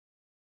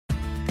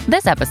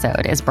This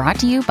episode is brought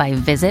to you by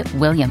Visit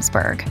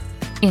Williamsburg.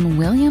 In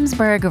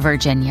Williamsburg,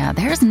 Virginia,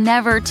 there's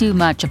never too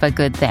much of a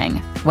good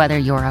thing. Whether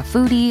you're a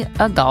foodie,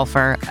 a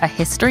golfer, a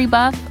history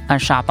buff, a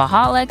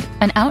shopaholic,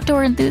 an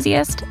outdoor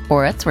enthusiast,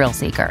 or a thrill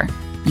seeker,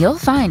 you'll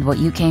find what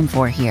you came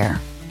for here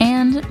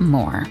and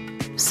more.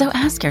 So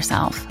ask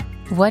yourself,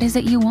 what is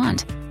it you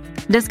want?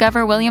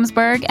 Discover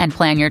Williamsburg and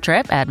plan your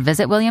trip at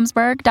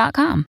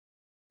visitwilliamsburg.com.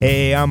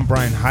 Hey, I'm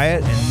Brian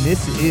Hyatt, and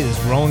this is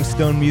Rolling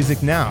Stone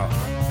Music Now.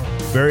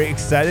 Very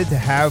excited to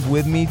have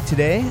with me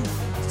today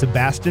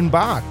Sebastian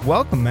Bach.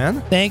 Welcome,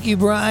 man. Thank you,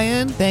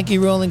 Brian. Thank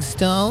you, Rolling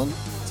Stone.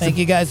 Thank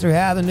you guys for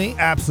having me.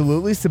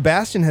 Absolutely.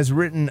 Sebastian has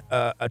written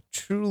a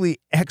truly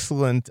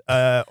excellent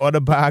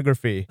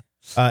autobiography,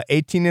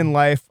 18 in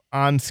Life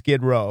on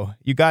Skid Row.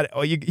 You got it.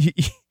 Oh,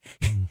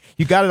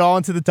 you got it all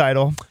into the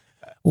title.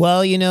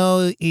 Well, you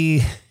know,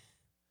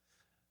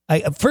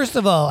 first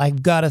of all,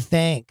 I've got to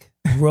thank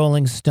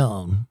Rolling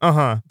Stone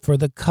for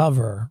the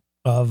cover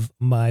of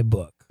my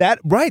book. That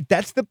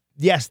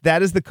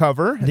is the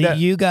cover.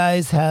 You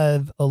guys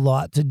have a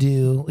lot to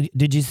do.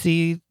 Did you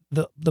see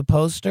the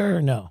poster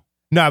or no?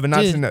 No, I've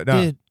not seen that.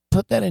 No. Dude,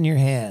 put that in your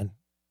hand.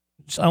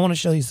 I want to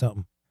show you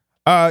something.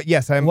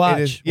 Yes, I'm. Watch,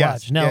 it is,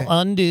 yes, watch. Now yeah.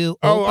 Undo.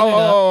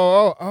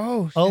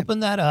 Shit. Open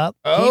that up.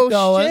 Oh, Keep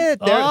going. Shit.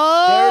 There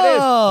it is.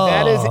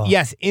 That is,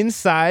 yes,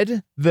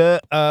 inside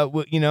the,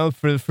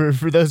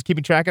 for those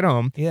keeping track at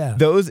home. Yeah.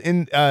 Those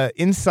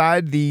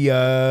inside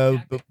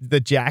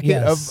the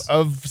jacket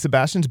of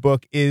Sebastian's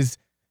book is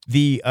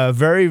the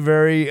very,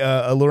 very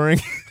alluring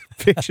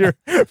picture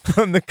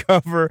from the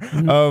cover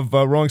of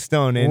Rolling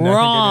Stone.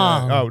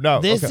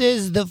 Wrong. This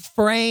is the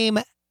frame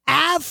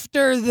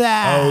after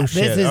that. Oh,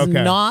 shit. This is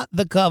not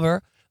the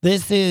cover.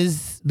 This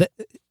is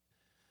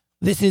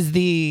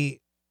the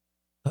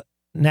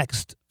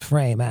next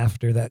frame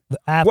after that.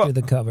 After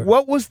the cover.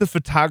 What was the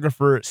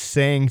photographer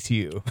saying to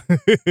you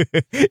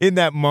in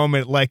that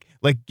moment? Like,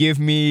 give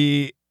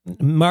me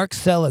Mark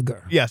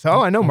Seliger. Yes. Oh,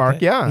 I know Mark.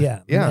 Okay.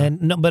 Yeah.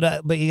 And no,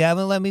 but you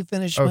haven't let me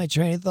finish my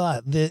train of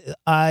thought.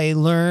 I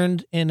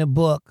learned in a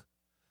book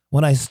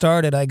when I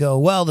started. I go,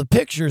 well, the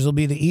pictures will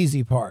be the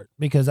easy part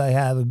because I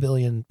have a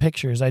billion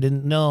pictures. I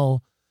didn't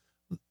know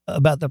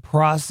about the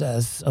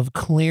process of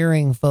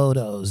clearing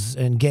photos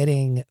and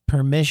getting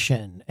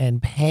permission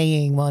and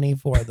paying money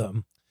for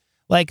them.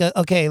 Like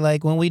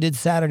when we did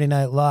Saturday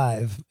Night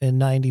Live in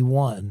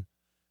 '91.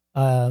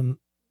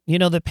 You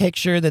know the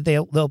picture that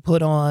they'll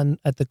put on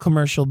at the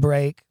commercial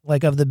break,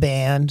 like of the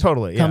band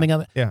coming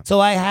up. Yeah. So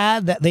I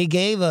had that. They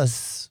gave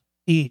us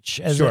each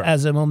as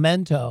a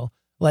memento,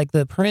 like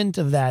the print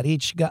of that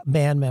each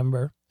band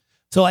member.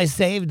 So I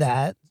saved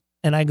that,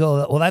 and I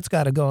go, well, that's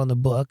got to go in the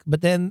book.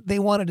 But then they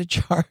wanted to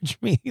charge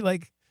me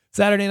like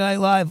Saturday Night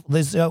Live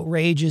this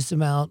outrageous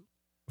amount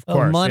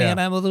of money, and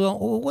I was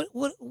going,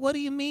 well, what do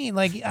you mean?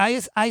 Like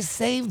I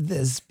saved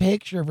this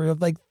picture for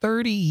like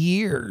 30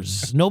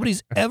 years.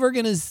 Nobody's ever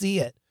gonna see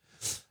it.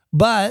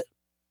 But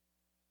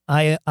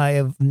I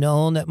have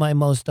known that my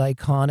most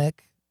iconic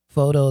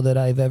photo that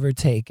I've ever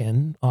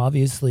taken,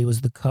 obviously,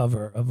 was the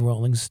cover of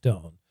Rolling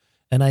Stone.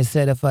 And I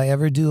said, if I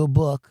ever do a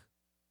book,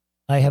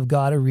 I have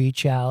got to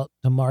reach out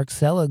to Mark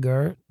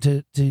Seliger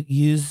to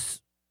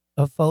use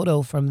a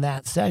photo from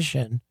that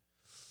session.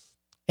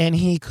 And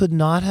he could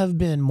not have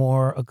been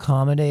more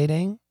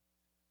accommodating.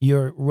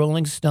 Your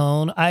Rolling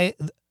Stone.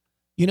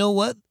 You know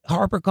what?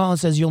 HarperCollins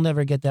says you'll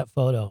never get that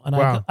photo. And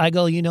I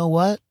go, you know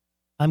what?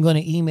 I'm going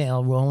to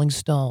email Rolling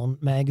Stone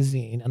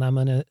magazine and I'm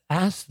going to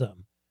ask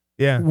them.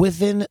 Yeah.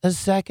 Within a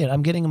second,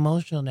 I'm getting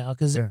emotional now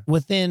because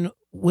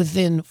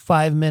within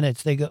 5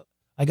 minutes they go,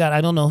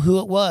 I don't know who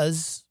it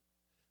was,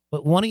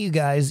 but one of you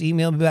guys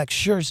emailed me back.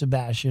 Sure,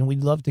 Sebastian,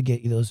 we'd love to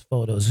get you those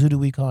photos. Who do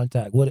we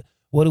contact? What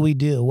do we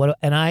do?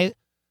 And I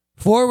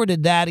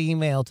forwarded that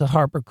email to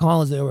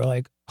HarperCollins. They were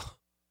like,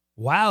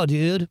 wow,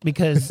 dude,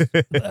 because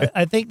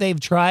I think they've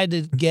tried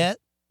to get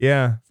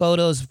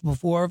photos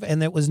before,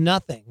 and there was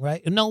nothing,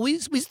 right? No, we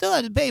still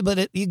had to pay,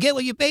 but you get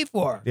what you pay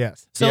for.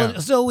 Yes.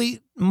 So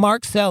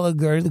Mark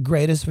Seliger, the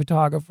greatest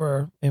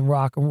photographer in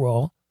rock and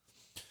roll.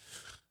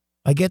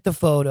 I get the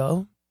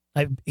photo.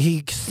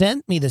 He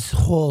sent me the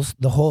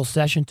whole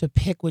session to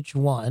pick which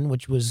one,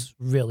 which was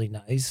really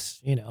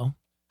nice. You know,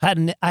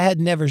 I had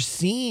never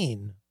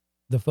seen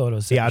the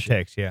photo session. The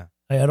outtakes, yeah.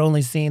 I had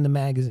only seen the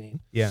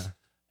magazine. Yeah.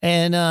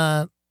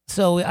 And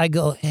so I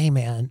go, hey,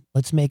 man,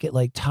 let's make it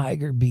like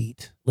Tiger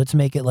Beat. Let's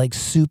make it like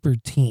Super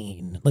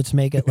Teen. Let's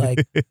make it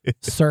like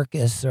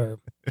Circus or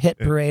Hit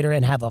Parader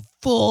and have a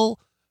full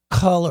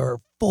color,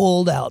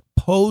 fold out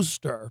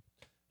poster.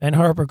 And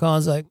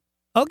HarperCollins like,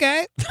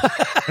 okay.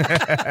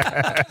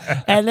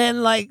 And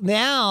then like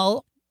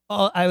now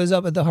I was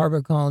up at the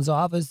HarperCollins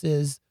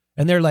offices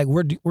and they're like,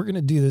 we're going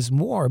to do this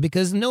more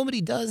because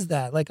nobody does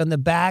that. Like on the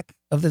back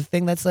of the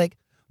thing, that's like,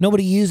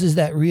 nobody uses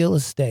that real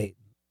estate.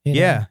 You know?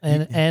 Yeah.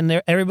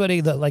 And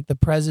everybody like the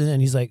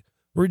president, he's like,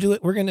 we're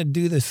going to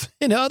do this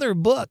in other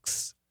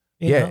books.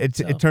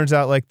 It turns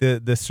out like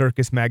the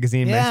circus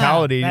magazine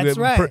mentality that's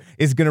right.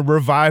 is going to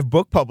revive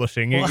book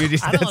publishing. Well, I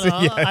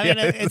don't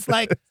know. It's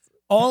like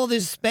all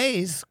this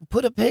space,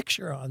 put a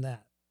picture on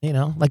that,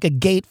 like a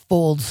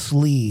gatefold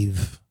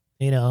sleeve,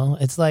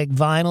 it's like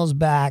vinyl's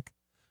back.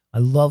 I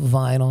love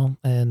vinyl.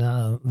 And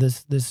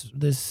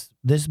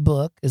this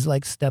book is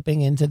like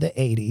stepping into the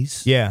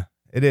 80s. Yeah,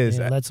 it is.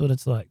 That's what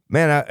it's like.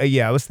 Man,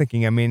 I was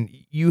thinking, I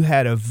mean, you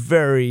had a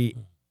very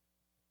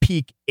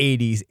peak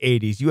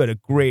 80s. You had a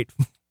great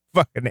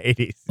fucking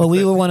 80s. But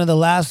we were one of the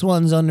last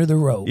ones under the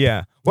rope.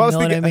 Yeah. Well, you know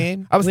what I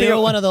mean? We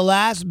were one of the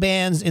last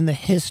bands in the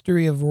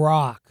history of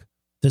rock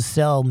to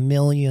sell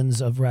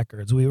millions of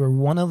records. We were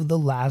one of the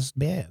last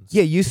bands.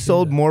 Yeah, you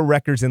sold more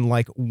records in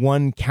like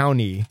one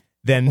county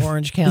than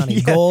Orange County,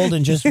 gold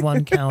in just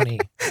one county.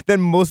 Than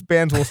most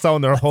bands will sell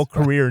in their whole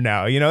career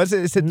now.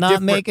 It's a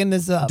not making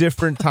this up.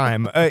 Different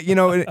time.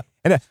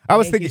 And I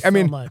was thinking,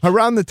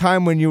 around the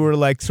time when you were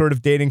like sort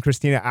of dating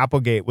Christina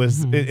Applegate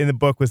was in the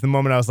book was the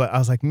moment I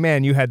was like,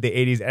 man, you had the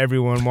 80s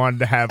everyone wanted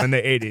to have in the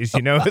 80s.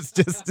 It's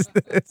just,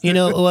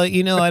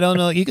 I don't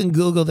know. You can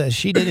Google this.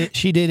 She did it.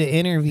 She did an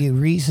interview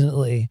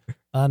recently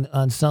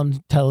on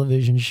some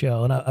television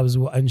show, and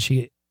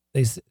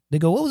they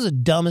go, what was the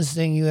dumbest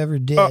thing you ever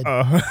did?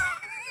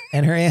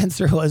 And her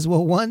answer was,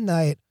 well, one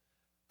night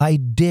I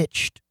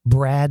ditched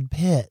Brad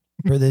Pitt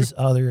for this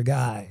other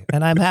guy.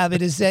 And I'm happy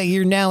to say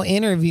you're now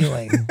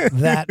interviewing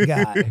that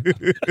guy.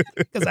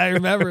 Because I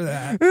remember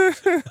that.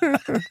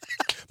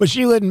 But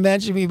she wouldn't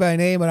mention me by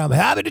name, but I'm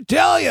happy to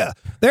tell you,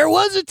 there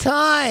was a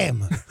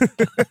time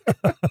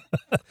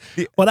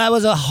when I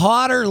was a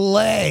hotter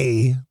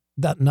lay.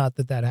 Not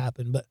that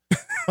happened, but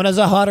when I was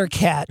a hotter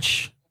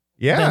catch.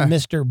 Yeah. Than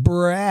Mr.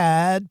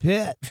 Brad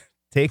Pitt.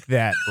 Take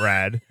that,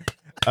 Brad.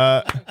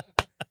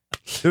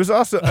 There's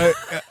also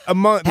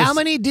how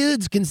many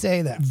dudes can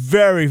say that?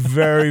 Very,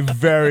 very,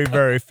 very,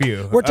 very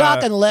few. We're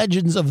talking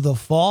Legends of the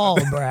Fall,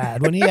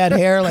 Brad, when he had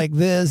hair like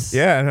this.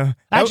 Yeah. No,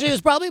 actually,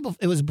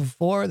 it was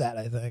before that,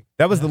 I think.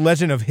 That was the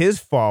legend of his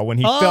fall when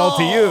he fell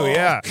to you.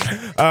 Yeah.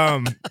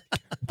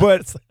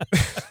 But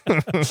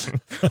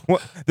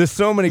there's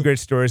so many great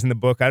stories in the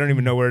book. I don't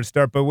even know where to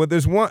start. But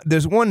there's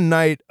one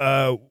night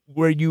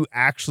where you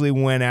actually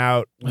went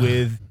out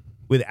with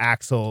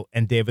Axl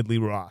and David Lee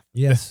Roth.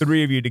 Yes, the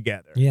three of you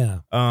together. Yeah.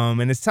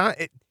 And it's time.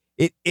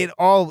 It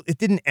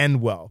didn't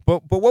end well.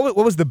 But what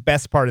was the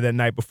best part of that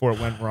night before it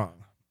went wrong?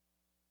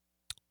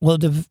 Well,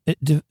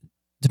 it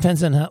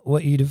depends on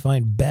what you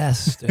define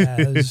best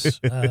as.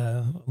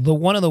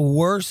 One of the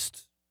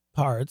worst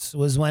parts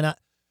was when I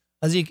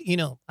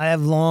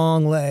have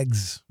long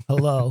legs.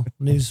 Hello,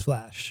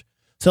 newsflash.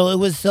 So it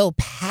was so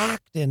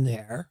packed in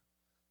there.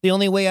 The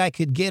only way I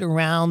could get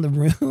around the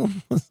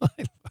room was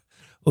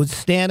would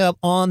stand up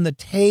on the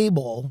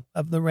table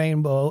of the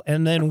Rainbow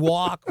and then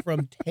walk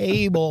from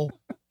table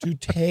to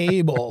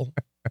table.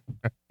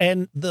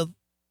 And the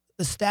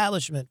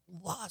establishment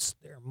lost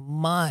their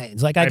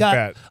minds. Like I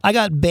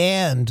got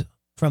banned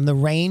from the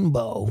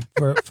Rainbow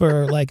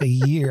for like a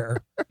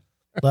year.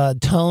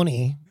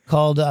 Tony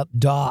called up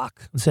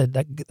Doc and said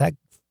that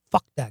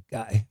fuck that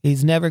guy.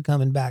 He's never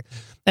coming back.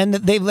 And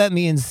they've let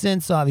me in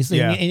since, obviously.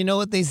 Yeah. And you know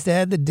what they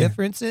said? The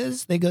difference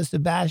is? They go,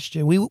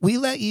 Sebastian, we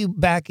let you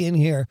back in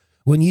here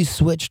when you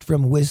switched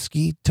from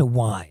whiskey to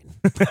wine.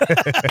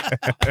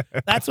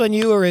 That's when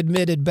you were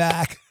admitted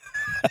back.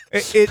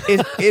 It's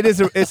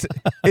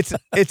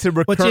a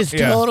recurring, which is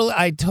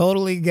I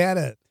totally get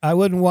it. I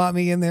wouldn't want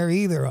me in there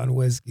either on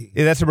whiskey.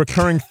 Yeah, that's a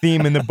recurring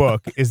theme in the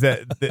book. Is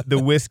that the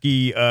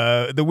whiskey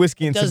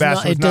and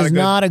Sebastian? It does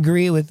not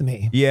agree with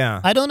me.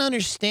 Yeah, I don't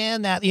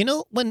understand that.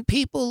 When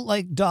people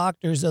like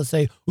doctors, they'll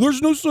say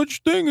there's no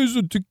such thing as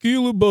a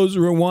tequila buzz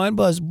or a wine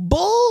buzz.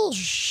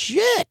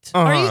 Bullshit.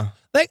 Are you?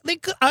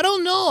 I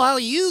don't know how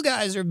you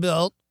guys are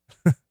built,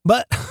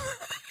 but.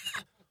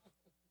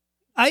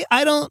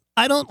 I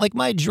don't like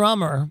my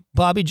drummer,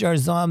 Bobby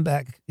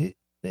Jarzombek.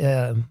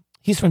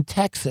 He's from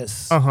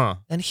Texas,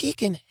 and he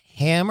can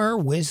hammer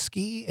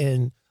whiskey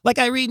and like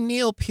I read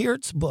Neil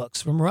Peart's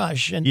books from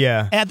Rush, and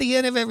at the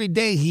end of every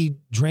day he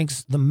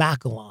drinks the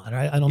Macallan.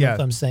 I don't know if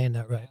I'm saying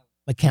that right.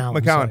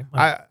 Macallan.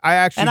 I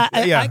actually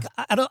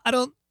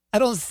I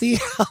don't see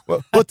how.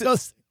 Well,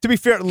 to be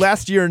fair,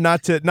 last year,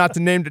 not to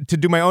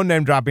do my own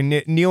name dropping,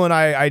 Neil and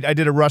I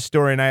did a Rush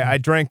story, and I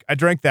drank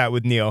that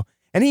with Neil,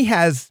 and he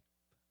has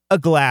a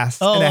glass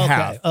and a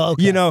half. Oh,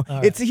 okay.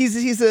 Right.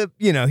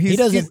 He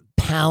doesn't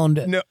pound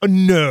it. No.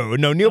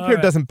 Neil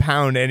Peart doesn't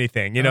pound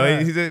anything.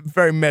 He's a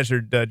very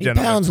measured gentleman.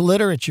 He pounds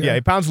literature. Yeah, he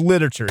pounds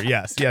literature.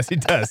 Yes, he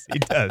does. He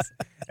does.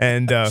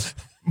 And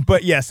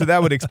but yeah, so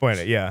that would explain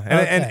it. Yeah,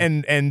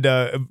 and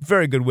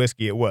very good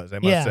whiskey it was. I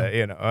must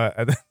say.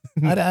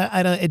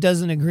 I don't. It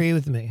doesn't agree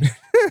with me.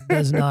 It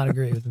does not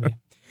agree with me.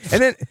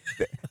 And then,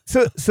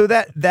 so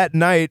that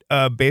night,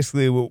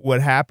 basically,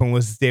 what happened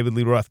was David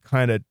Lee Roth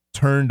kind of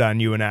turned on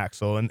you and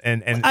Axl,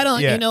 and I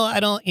don't,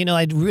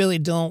 I really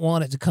don't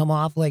want it to come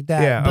off like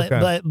that.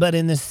 Yeah, but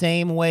in the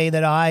same way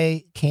that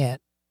I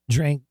can't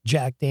drink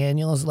Jack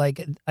Daniels,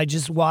 like I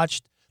just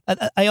watched.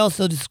 I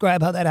also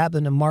describe how that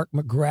happened to Mark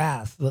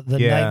McGrath the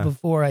night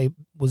before I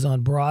was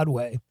on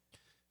Broadway.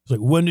 It's like,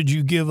 when did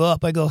you give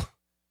up? I go,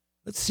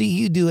 let's see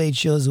you do 8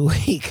 shows a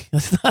week.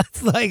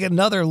 That's like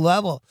another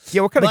level.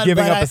 Yeah, what kind of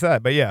giving up is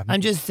that? But yeah.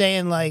 I'm just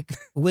saying, like,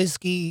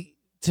 whiskey,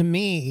 to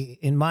me,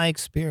 in my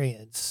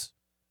experience,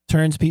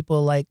 turns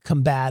people like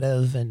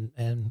combative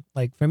and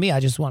like, for me, I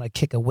just want to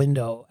kick a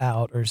window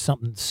out or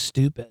something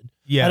stupid.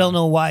 Yeah. I don't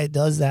know why it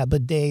does that,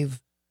 but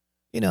Dave,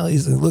 you know,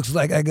 it looks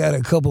like I got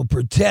a couple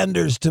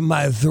pretenders to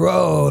my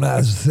throne.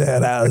 I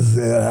said,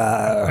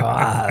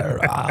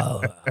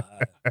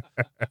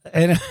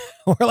 and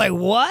we're like,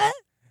 what?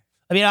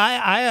 I mean,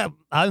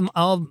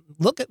 I'll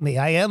look at me.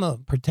 I am a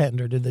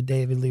pretender to the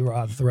David Lee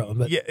Roth throne,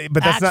 but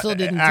that's Axl not,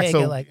 didn't Axl, take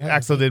it like her.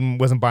 Axl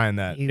wasn't buying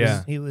that.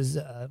 He was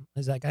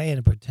like, I ain't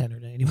a pretender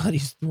to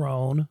anybody's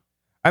throne.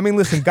 I mean,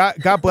 listen,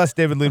 God bless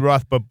David Lee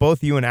Roth, but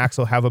both you and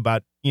Axl have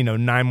about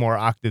 9 more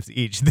octaves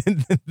each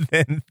than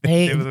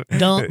hey,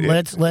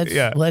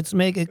 let's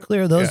make it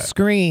clear. Those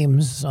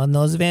screams on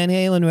those Van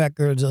Halen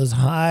records, those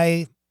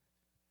high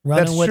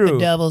running That's with true. the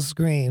devil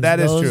screams, That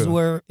is those true.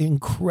 were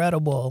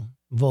incredible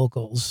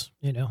vocals,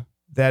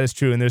 That is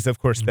true, and there's of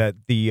course that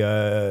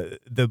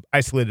the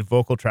isolated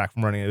vocal track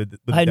from Running with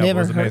the I Devil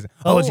never is heard. amazing.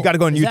 Oh, you got to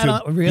go on is that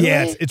YouTube. really?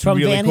 Yes, it's from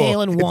really Van cool.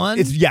 Halen 1?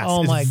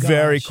 Oh my gosh.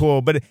 very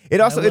cool. But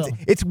it also will.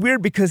 it's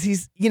weird because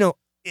he's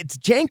it's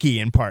janky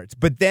in parts,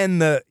 but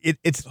then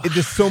it's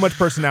there's so much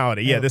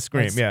personality. Yeah, the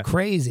scream. It's Yeah,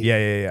 crazy.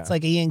 Yeah. It's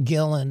like Ian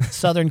Gillan,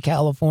 Southern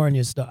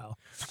California style.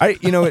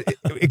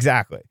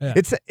 Exactly. Yeah.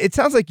 It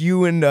sounds like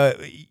you and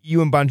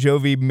Bon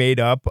Jovi made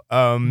up.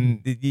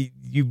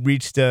 You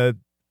reached a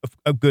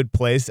good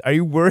place. Are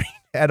you worried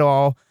at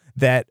all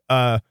that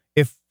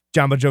if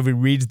John Bon Jovi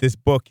reads this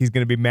book, he's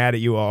going to be mad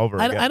at you all over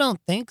again? I don't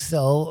think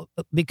so,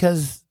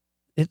 because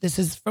this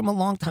is from a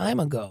long time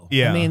ago.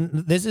 Yeah. I mean,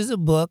 this is a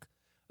book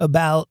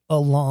about a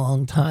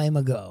long time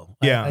ago.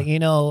 Yeah.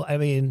 I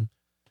mean,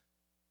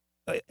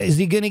 is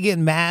he going to get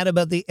mad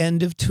about the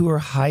end of tour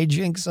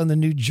hijinks on the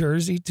New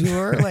Jersey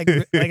tour?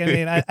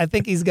 I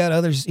think he's got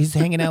others. He's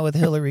hanging out with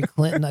Hillary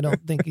Clinton. I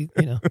don't think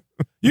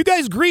you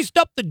guys greased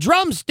up the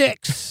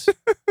drumsticks.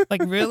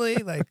 Like, really?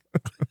 Like,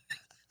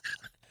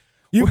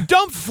 you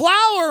dumped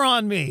flour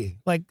on me.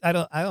 Like, I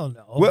don't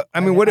know. Well, I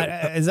mean,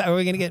 are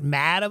we going to get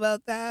mad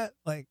about that?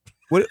 Like,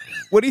 what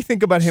do you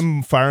think about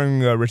him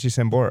firing Richie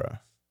Sambora?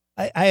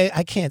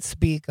 I can't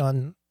speak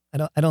on.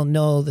 I don't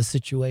know the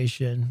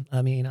situation.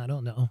 I mean, I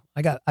don't know.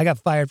 I got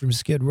fired from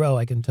Skid Row.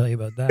 I can tell you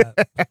about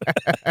that.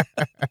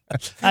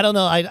 I don't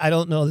know. I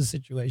don't know the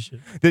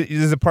situation.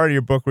 There's a part of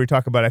your book where you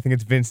talk about, I think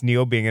it's Vince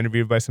Neil being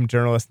interviewed by some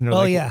journalist, and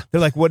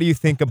they're like, what do you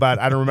think about,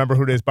 I don't remember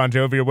who it is, Bon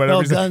Jovi or whatever.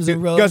 Oh, Guns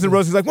N' Roses. Guns N'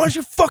 Roses. He's like, why don't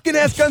you fucking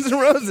ask Guns N'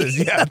 Roses?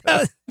 Yeah.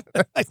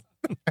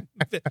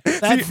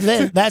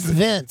 That's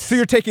Vince. So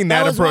you're taking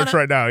that approach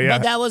right now, yeah.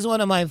 But that was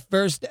one of my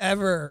first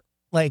ever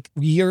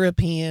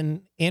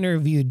European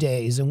interview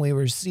days, and we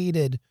were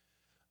seated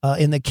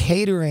in the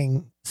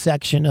catering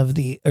section of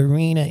the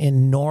arena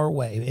in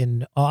Norway,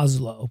 in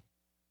Oslo,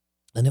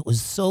 and it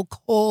was so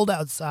cold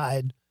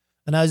outside,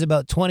 and I was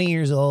about 20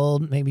 years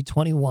old, maybe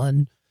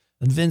 21,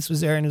 and Vince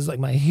was there, and he was like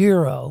my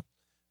hero,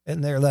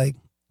 and they're like,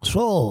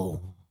 so,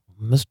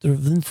 Mr.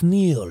 Vince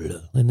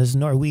Neil, in this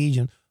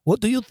Norwegian, what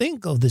do you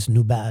think of this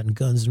new band,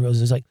 Guns N'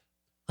 Roses? Like,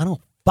 I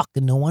don't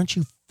fucking know. Why don't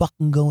you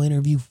fucking go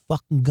interview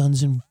fucking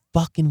Guns N'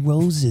 fucking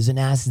Roses and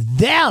ask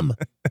them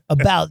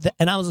about that?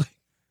 And I was like,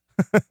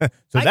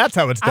 so that's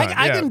how it's done.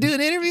 I can do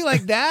an interview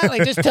like that.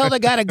 Like, just tell the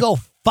guy to go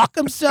fuck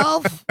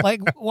himself.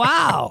 Like,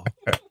 wow,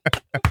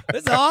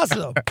 this is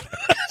awesome.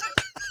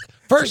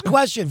 First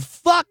question,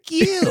 fuck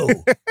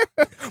you.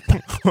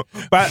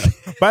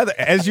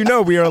 As you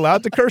know, we are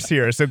allowed to curse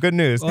here, so good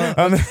news. Well,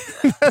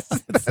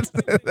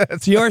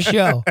 it's your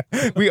show.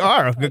 We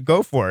are.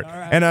 Go for it.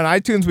 Right. And on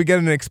iTunes, we get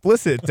an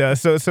explicit,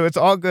 so it's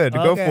all good.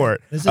 Okay. Go for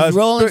it. This is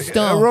Rolling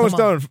Stone. Rolling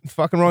Stone.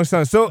 Fucking Rolling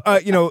Stone. So,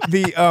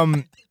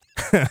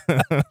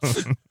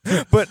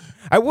 but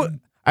I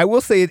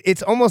will say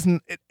it's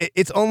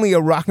only a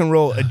rock and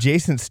roll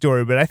adjacent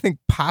story, but I think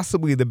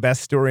possibly the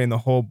best story in the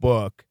whole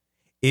book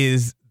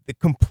is the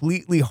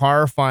completely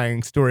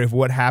horrifying story of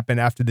what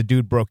happened after the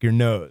dude broke your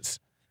nose.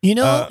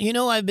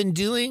 I've been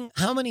doing,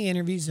 how many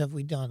interviews have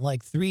we done?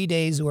 Like 3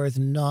 days worth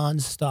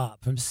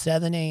nonstop from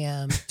 7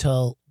 a.m.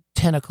 till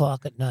 10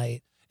 o'clock at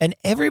night. And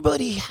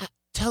everybody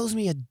tells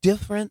me a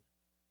different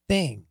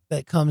thing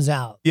that comes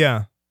out.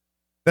 Yeah.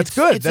 That's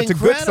good. That's a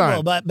good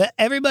sign. But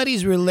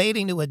everybody's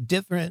relating to a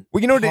different.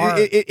 Well,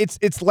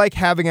 it's like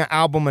having an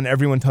album and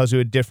everyone tells you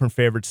a different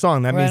favorite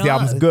song. That means the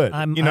album's good.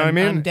 You know what I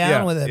mean? I'm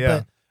down with it.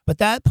 Yeah. But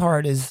that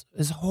part is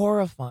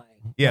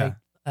horrifying. Yeah.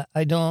 Like,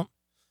 I don't.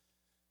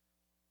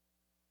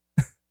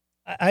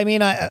 I mean,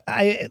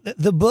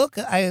 the book.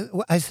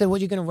 I said,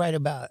 what are you going to write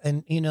about?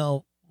 And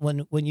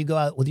when you go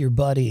out with your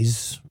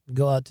buddies,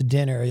 go out to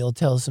dinner, you'll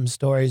tell some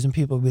stories, and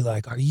people will be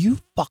like, "Are you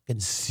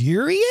fucking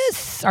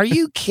serious? Are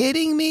you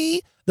kidding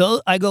me?"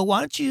 I go,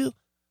 "Why don't you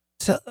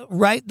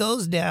write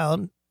those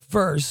down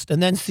first,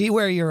 and then see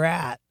where you're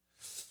at."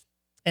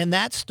 And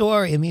that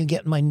story of me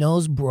getting my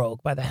nose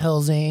broke by the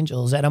Hells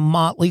Angels at a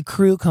Motley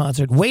Crue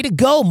concert. Way to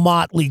go,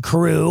 Motley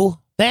Crue.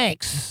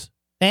 Thanks.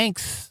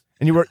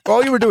 And you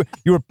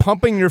were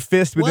pumping your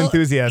fist with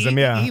enthusiasm.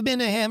 You've been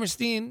to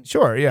Hammerstein?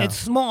 Sure, yeah. It's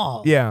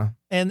small. Yeah.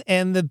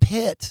 And the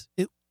pit,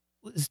 it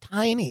was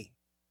tiny.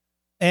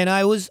 And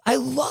I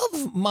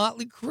love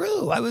Motley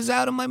Crue. I was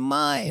out of my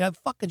mind. I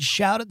fucking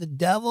shouted the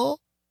devil.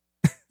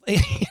 You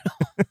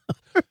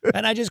know?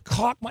 And I just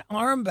cocked my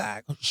arm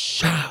back.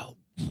 Shout.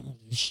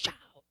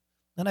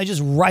 And I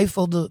just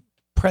rifled the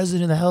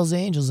president of the Hells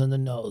Angels in the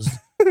nose.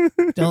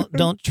 Don't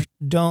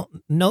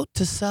note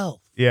to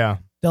self. Yeah.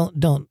 Don't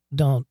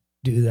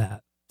do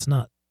that. It's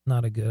not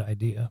a good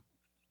idea.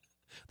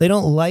 They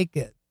don't like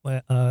it,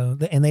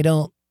 and they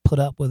don't put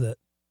up with it.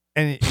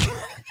 And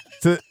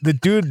so the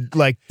dude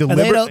like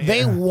deliberately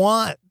they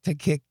want to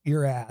kick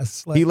your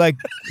ass.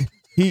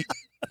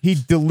 He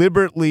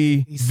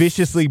deliberately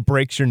viciously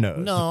breaks your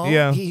nose. No,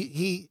 yeah.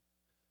 He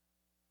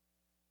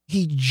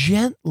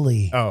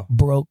gently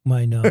broke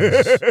my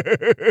nose,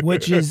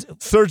 which is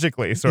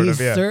surgically sort of.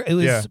 Yeah, it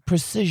was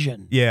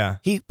precision. Yeah,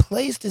 he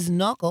placed his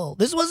knuckle.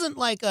 This wasn't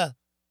like a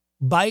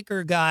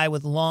biker guy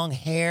with long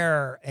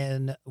hair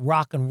and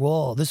rock and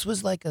roll. This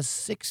was like a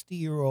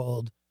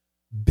 60-year-old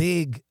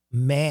big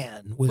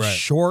man with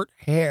short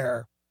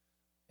hair.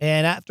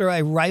 And after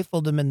I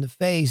rifled him in the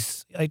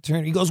face, I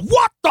turned. He goes,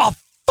 "What the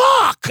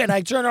fuck?" And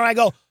I turn around. I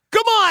go,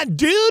 "Come on,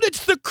 dude!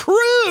 It's the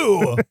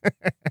crew."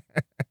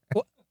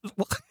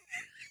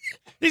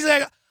 He's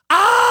like,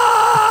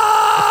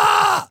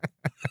 "Ah!"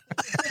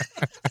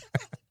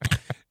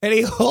 And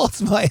he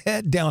holds my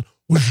head down.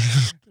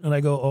 And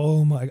I go,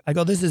 "Oh my!" I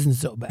go, "This isn't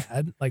so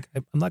bad. Like,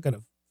 I'm not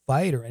gonna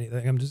fight or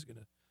anything. I'm just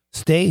gonna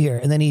stay here."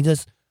 And then he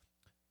just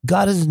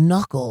got his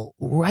knuckle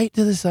right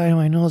to the side of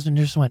my nose and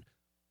just went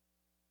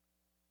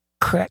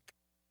crack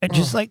and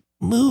just like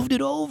moved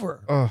it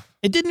over.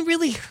 It didn't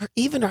really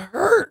even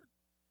hurt,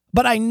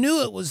 but I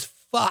knew it was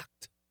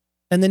fucked.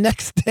 And the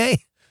next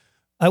day,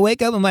 I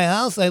wake up in my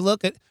house. I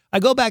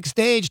go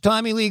backstage.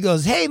 Tommy Lee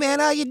goes, "Hey man,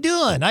 how you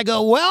doing?" I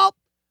go, "Well,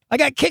 I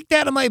got kicked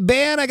out of my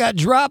band. I got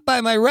dropped by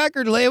my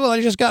record label.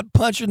 I just got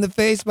punched in the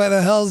face by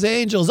the Hells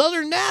Angels. Other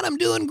than that, I'm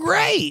doing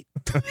great."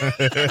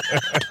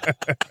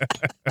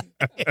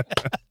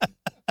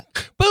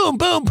 Boom,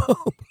 boom,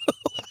 boom.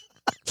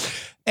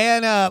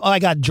 And I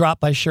got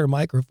dropped by Shure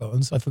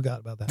Microphones. I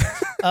forgot about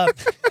that.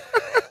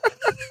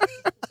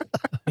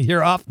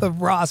 You're off the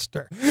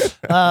roster.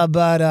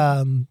 But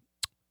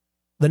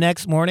the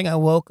next morning I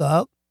woke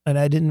up and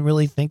I didn't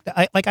really think that.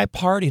 I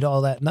partied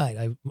all that night.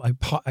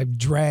 I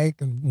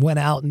drank and went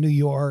out in New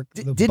York.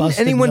 Didn't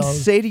anyone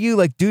say to you,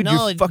 like, "Dude,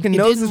 your fucking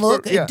nose is..."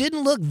 It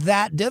didn't look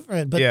that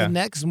different. But the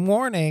next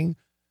morning,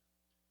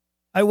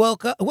 I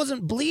woke up. It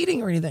wasn't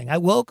bleeding or anything. I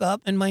woke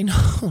up and my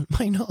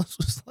nose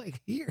was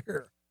like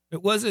here.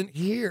 It wasn't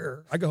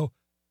here. I go,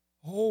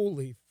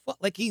 "Holy fuck!"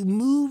 Like he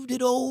moved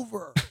it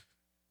over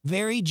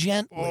very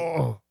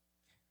gently.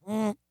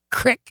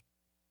 Crick.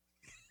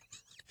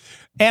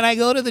 And I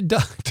go to the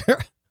doctor.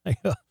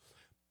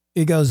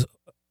 He goes,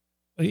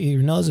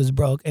 "Your nose is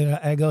broke." And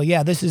I go,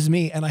 "Yeah, this is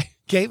me." And I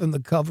gave him the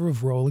cover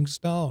of Rolling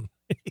Stone.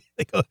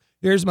 They go,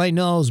 "Here's my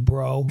nose,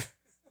 bro."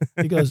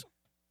 He goes,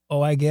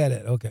 "Oh, I get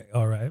it. Okay,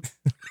 all right."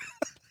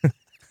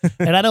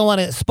 And I don't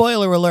want to,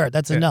 spoiler alert,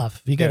 that's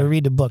enough. You got to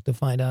read the book to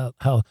find out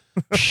how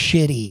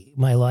shitty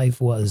my life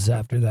was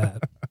after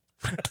that.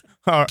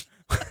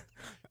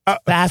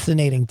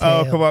 Fascinating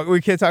tale. Oh, come on.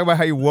 We can't talk about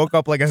how you woke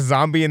up like a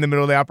zombie in the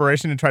middle of the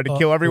operation and tried to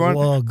kill everyone?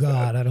 Oh,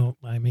 God.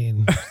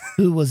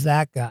 Who was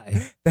that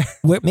guy?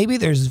 Maybe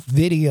there's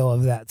video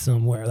of that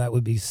somewhere. That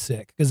would be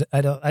sick. Because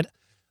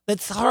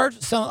it's hard.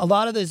 A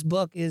lot of this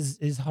book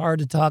is hard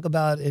to talk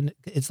about, and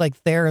it's like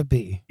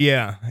therapy.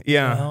 Yeah,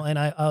 yeah. You know?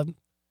 And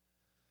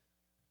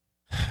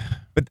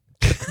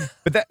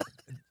But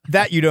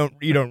that you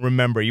don't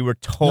remember. You were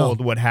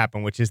told what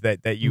happened, which is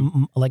that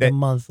you a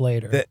month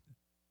later.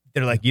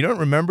 They're like, "You don't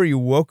remember? You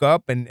woke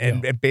up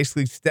and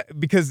basically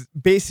because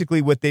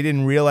basically what they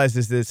didn't realize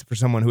is this: for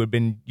someone who had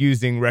been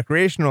using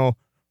recreational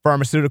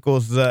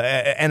pharmaceuticals,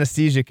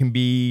 anesthesia can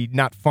be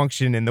not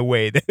function in the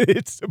way that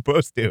it's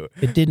supposed to.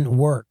 It didn't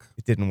work.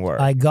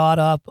 I got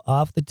up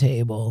off the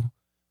table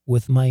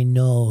with my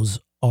nose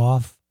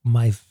off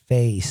my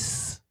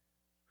face.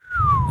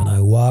 And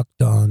I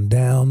walked on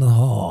down the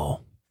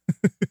hall.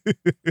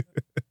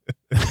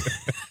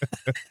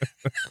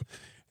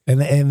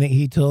 and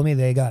he told me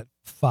they got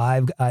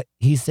 5.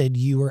 He said,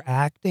 "You were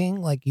acting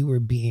like you were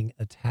being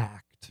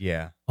attacked."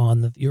 Yeah.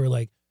 You were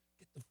like,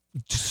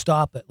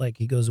 "Stop it." Like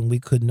he goes, and we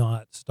could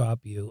not stop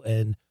you.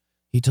 And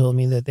he told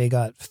me that they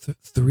got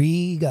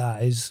 3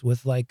 guys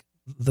with like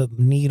the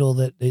needle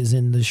that is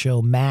in the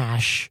show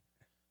MASH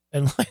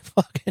and like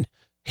fucking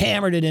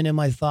hammered it into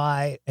my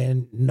thigh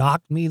and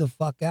knocked me the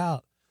fuck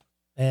out.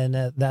 And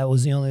that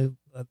was the only.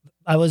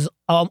 I was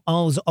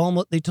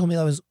almost. They told me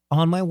I was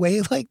on my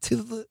way like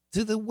to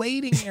the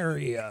waiting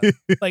area,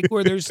 like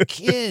where there's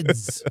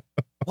kids.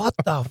 What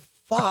the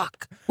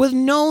fuck? With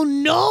no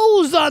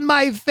nose on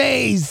my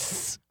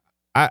face.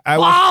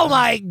 Oh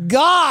my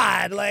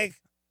God! Like,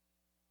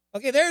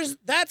 okay,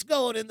 that's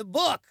going in the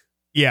book.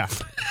 Yeah.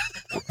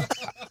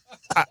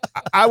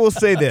 I will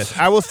say this.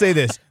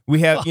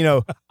 We have,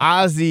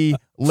 Ozzy,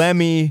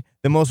 Lemmy,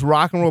 the most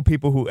rock and roll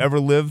people who ever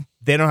lived.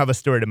 They don't have a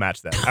story to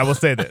match that. I will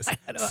say this.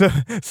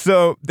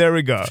 So there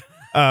we go.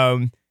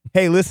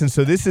 Hey, listen.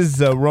 So this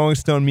is Rolling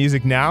Stone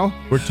Music Now.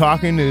 We're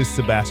talking to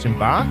Sebastian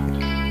Bach.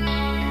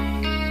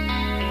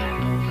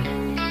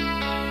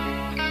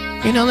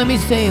 Let me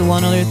say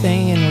one other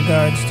thing in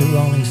regards to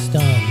Rolling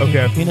Stone.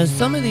 Okay.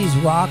 Some of these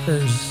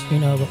rockers,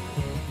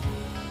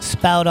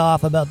 spout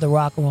off about the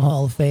Rock and Roll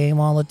Hall of Fame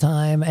all the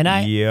time, and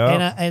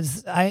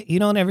you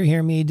don't ever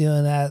hear me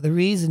doing that. The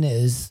reason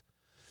is,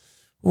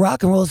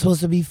 rock and roll is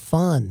supposed to be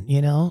fun.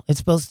 It's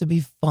supposed to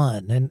be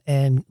fun,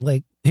 and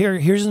like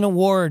here's an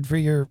award for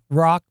your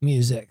rock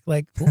music.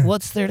 Like,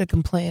 what's there to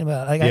complain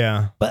about?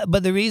 Like,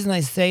 but the reason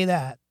I say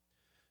that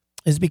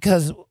is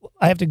because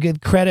I have to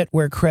give credit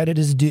where credit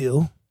is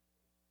due.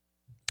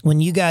 When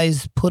you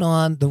guys put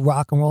on the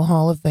Rock and Roll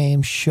Hall of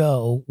Fame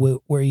show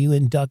where you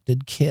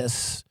inducted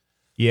Kiss,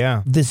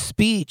 the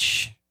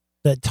speech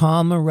that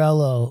Tom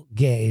Morello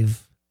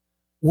gave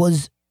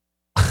was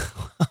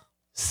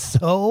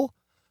so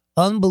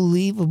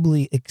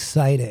unbelievably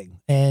exciting,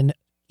 and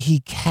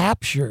he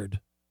captured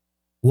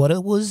what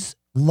it was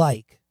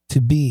like to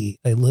be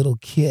a little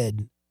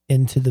kid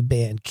into the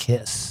band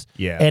Kiss.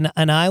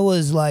 And I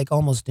was like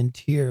almost in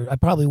tears. I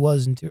probably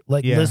was in tears,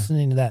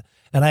 listening to that.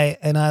 And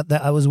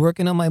I was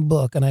working on my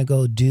book, and I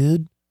go,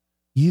 dude,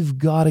 you've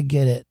got to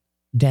get it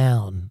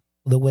down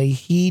the way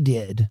he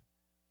did.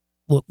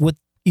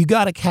 You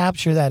got to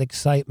capture that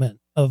excitement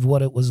of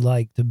what it was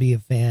like to be a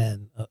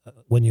fan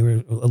when you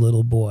were a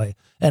little boy.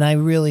 And I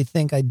really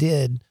think I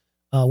did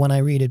when I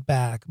read it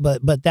back.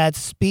 But that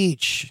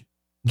speech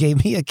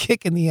gave me a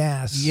kick in the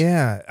ass.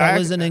 Yeah, that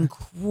was an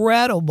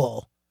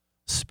incredible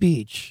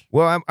speech.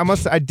 Well,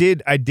 I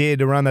did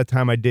around that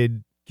time. I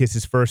did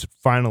Kiss's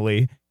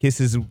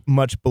Kiss's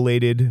much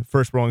belated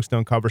first Rolling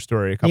Stone cover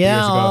story a couple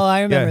years ago.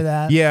 I remember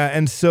that. Yeah,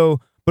 and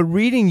so, but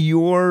reading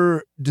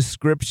your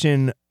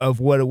description of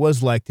what it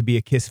was like to be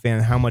a Kiss fan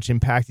and how much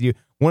impacted you,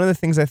 one of the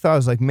things I thought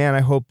was like, man,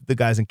 I hope the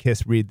guys in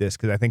Kiss read this,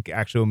 because I think it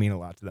actually will mean a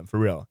lot to them, for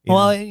real.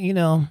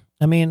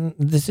 I mean,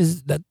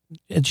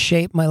 it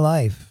shaped my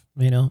life.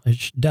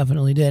 It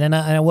definitely did, and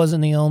I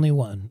wasn't the only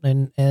one.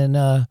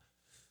 And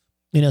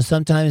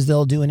sometimes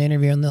they'll do an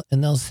interview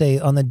and they'll say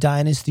on the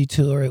Dynasty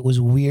tour it was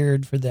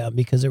weird for them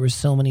because there were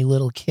so many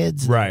little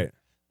kids there. Right.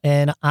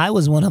 And I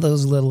was one of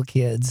those little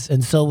kids,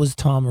 and so was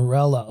Tom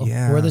Morello.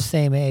 Yeah. We're the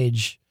same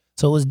age.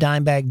 So was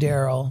Dimebag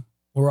Darrell.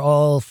 We're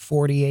all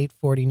 48,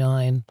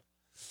 49.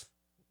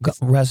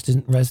 Rest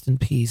in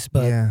peace.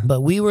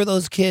 But we were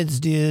those kids,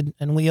 dude,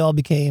 and we all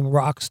became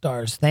rock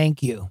stars.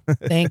 Thank you.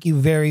 Thank you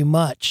very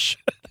much.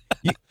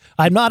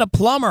 I'm not a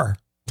plumber.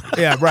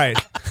 Yeah, right.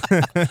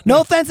 No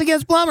offense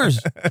against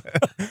plumbers.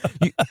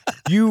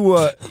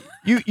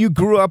 You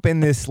grew up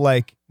in this,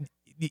 like,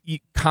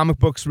 comic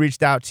books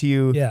reached out to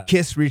you,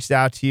 Kiss reached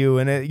out to you,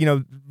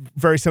 and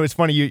very so. It's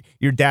funny.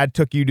 Your dad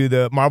took you to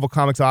the Marvel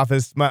Comics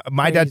office.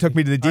 My dad took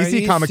me to the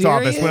DC Comics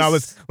office when I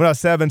was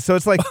 7. So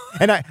it's like,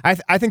 and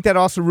I think that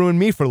also ruined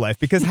me for life,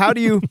 because how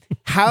do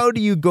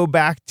you go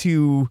back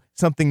to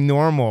something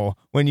normal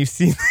when you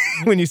see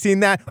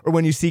that, or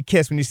when you see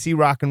Kiss, when you see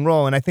rock and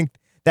roll? And I think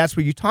that's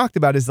what you talked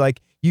about, is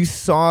like you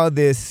saw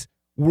this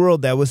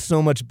world that was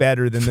so much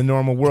better than the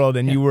normal world,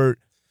 and you were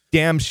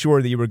damn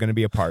sure that you were going to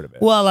be a part of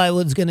it. Well, I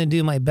was going to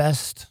do my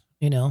best.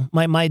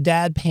 My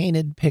dad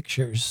painted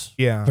pictures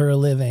for a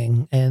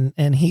living,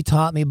 and he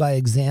taught me by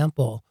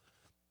example,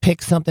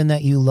 pick something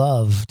that you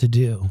love to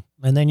do,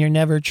 and then you're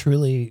never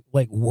truly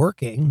like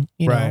working.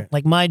 Right.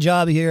 Like my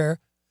job here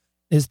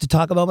is to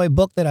talk about my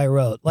book that I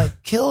wrote.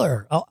 Like,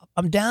 killer,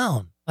 I'm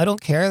down. I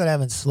don't care that I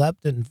haven't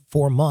slept in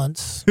 4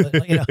 months. But,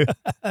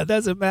 it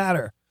doesn't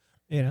matter.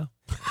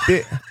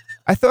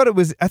 I thought it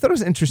was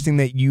interesting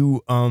that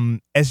you,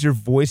 as your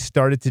voice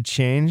started to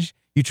change,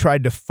 you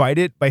tried to fight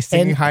it by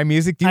singing high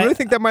music. Do you really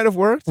think that might have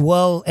worked?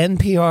 Well,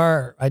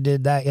 NPR, I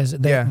did that. Yes,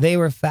 they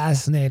were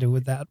fascinated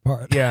with that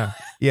part. Yeah.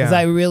 Because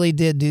I really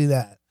did do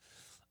that,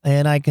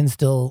 and I can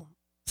still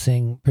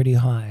sing pretty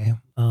high.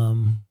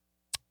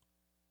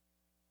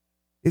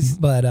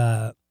 But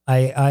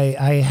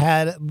I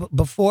had,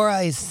 before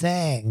I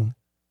sang,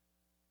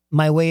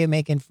 my way of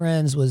making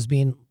friends was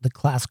being the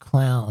class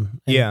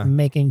clown. And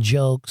making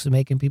jokes and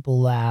making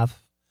people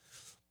laugh.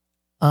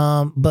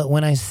 But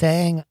when I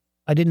sang,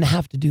 I didn't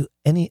have to do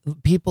any.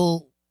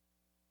 People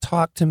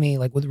talked to me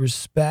like with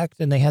respect,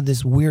 and they had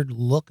this weird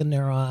look in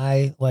their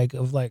eye, and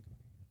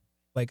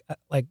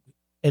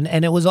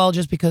it was all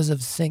just because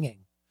of singing.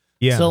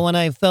 Yeah. So when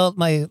I felt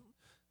I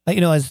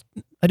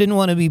didn't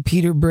want to be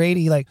Peter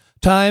Brady, like,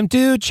 time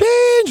to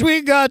change,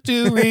 we got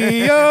to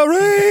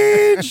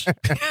rearrange.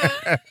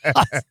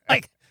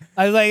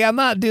 I was like, I'm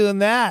not doing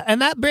that.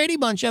 And that Brady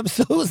Bunch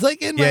episode was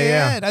like in my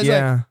head. I was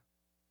like,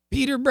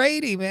 Peter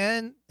Brady,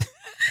 man.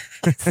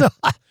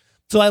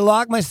 So I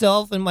locked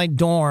myself in my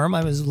dorm.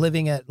 I was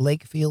living at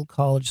Lakefield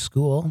College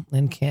School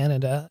in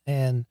Canada,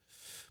 and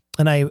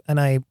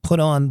I put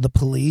on The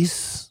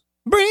Police.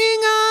 Bring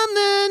on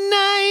the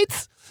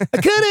nights. I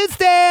couldn't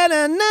stand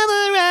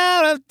another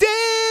hour of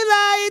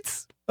daylight.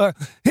 Or,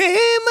 hey,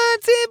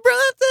 Monty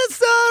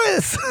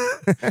Brontosaurus.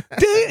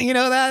 You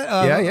know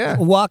that? Yeah.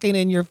 Walking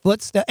in your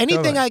footsteps.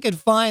 Anything Totally. I could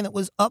find that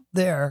was up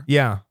there.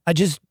 Yeah. I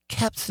just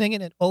kept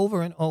singing it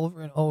over and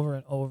over and over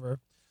and over.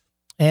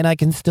 And I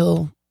can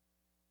still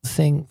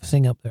sing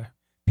up there.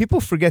 People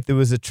forget there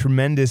was a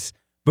tremendous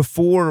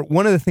before.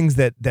 One of the things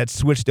that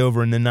switched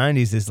over in the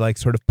 90s is like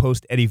sort of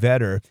post Eddie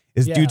Vedder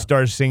is dude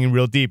starts singing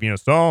real deep,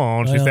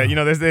 songs. She said,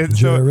 there's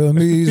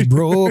Jeremy's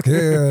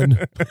broken.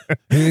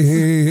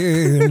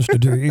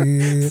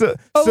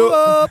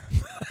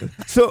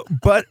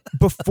 But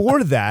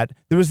before that,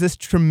 there was this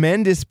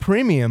tremendous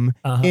premium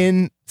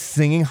in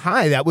singing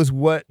high. That was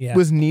what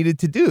was needed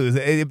to do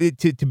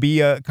to be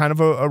a kind of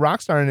a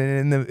rock star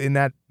in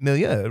that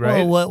milieu,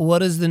 right? Well,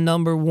 what is the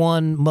number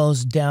one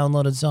most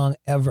downloaded song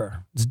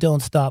ever? It's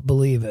 "Don't Stop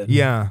Believing."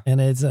 Yeah, and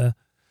it's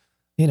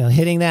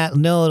hitting that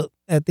note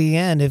at the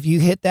end. If you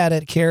hit that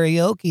at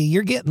karaoke,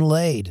 you're getting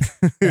laid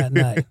that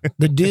night.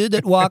 The dude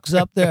that walks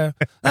up there,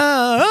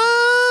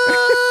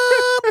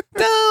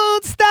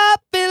 don't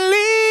stop believing.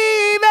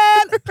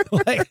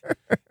 Like,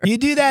 you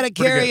do that at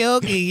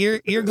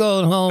karaoke, you're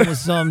going home with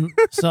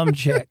some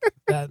chick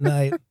that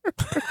night.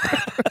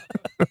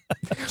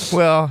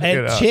 Well,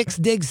 and chicks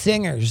dig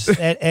singers.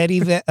 At Eddie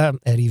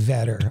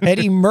Vedder,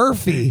 Eddie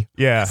Murphy.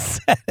 Yeah,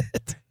 said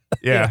it.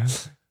 Yeah.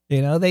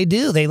 They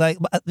do. They like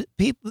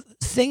people.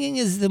 Singing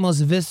is the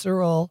most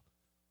visceral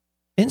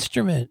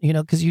instrument,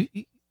 because you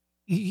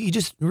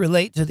just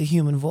relate to the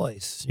human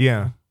voice.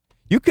 Yeah.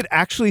 You could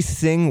actually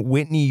sing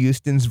Whitney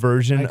Houston's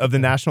version of the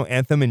national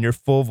anthem in your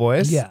full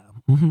voice. Yeah.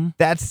 Mm-hmm.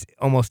 That's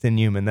almost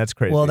inhuman. That's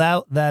crazy.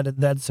 Well,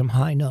 that's some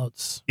high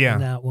notes in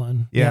that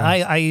one. Yeah.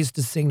 I used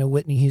to sing to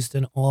Whitney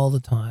Houston all the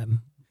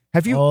time.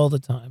 All the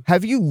time.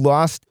 Have you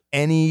lost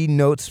any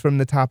notes from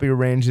the top of your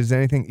range? Is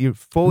anything you're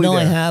fully No,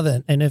 there? I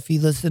haven't. And if you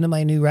listen to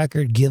my new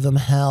record, Give 'Em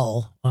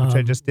Hell, which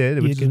I just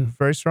did, which is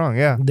very strong.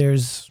 Yeah.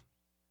 There's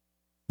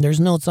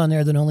notes on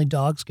there that only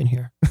dogs can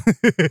hear.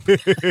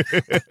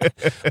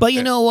 But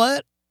you know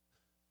what?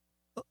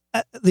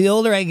 The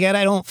older I get,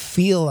 I don't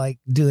feel like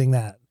doing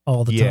that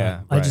all the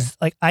time. I just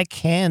I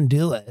can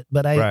do it,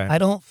 but I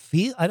don't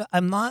feel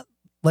I'm not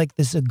like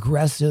this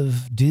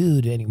aggressive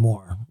dude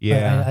anymore.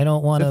 Yeah. I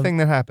don't want to. The thing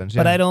that happens.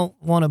 But I don't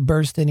want to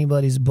burst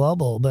anybody's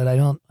bubble. But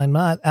I'm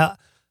not.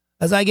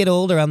 As I get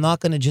older, I'm not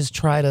going to just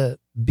try to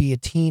be a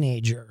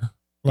teenager.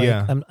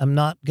 I'm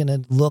not going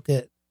to look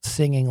at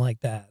singing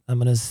like that. I'm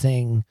going to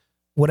sing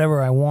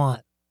whatever I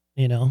want,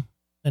 and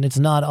it's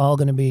not all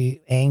going to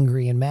be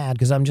angry and mad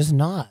because I'm just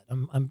not.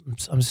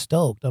 I'm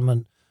stoked. I'm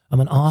an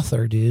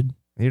author, dude.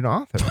 You're an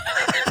author.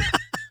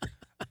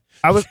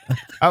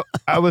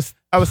 I was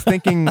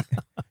thinking,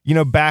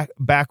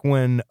 back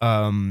when,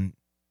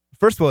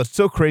 first of all, it's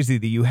so crazy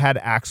that you had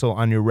Axl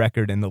on your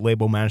record and the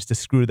label managed to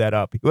screw that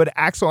up. You had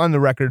Axl on the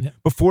record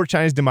before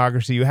Chinese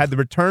Democracy. You had the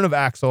return of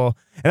Axl,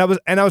 and I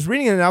was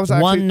reading it, and I was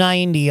actually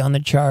 190 on the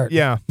chart.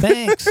 Yeah,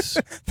 thanks.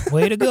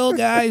 Way to go,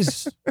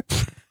 guys.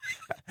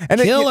 And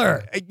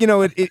killer.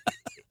 It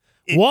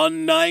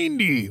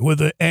 190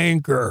 with an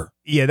anchor.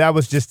 Yeah, that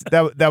was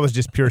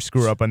just pure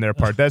screw up on their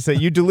part. That's it.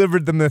 You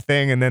delivered them the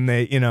thing, and then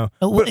they,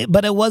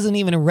 But it wasn't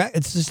even a record.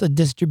 It's just a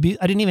distribute.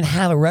 I didn't even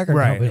have a record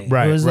company.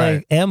 Right. It was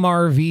like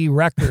MRV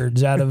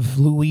Records out of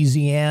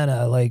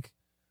Louisiana. Like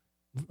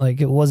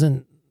it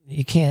wasn't.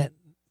 You can't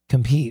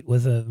compete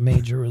with a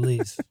major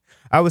release.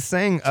 I was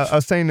saying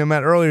to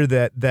Matt earlier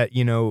that there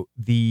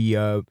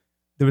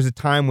was a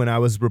time when I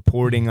was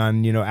reporting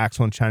on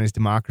Axl and Chinese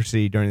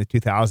Democracy during the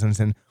 2000s,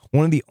 and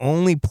one of the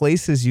only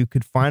places you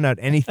could find out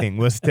anything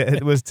was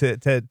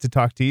to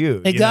talk to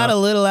you. It got a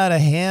little out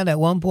of hand. At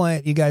one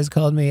point, you guys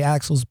called me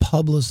Axl's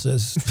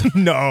publicist.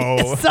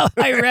 No. So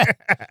I read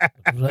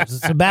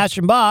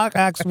Sebastian Bach,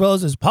 Axl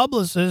Rose's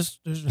publicist.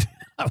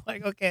 I'm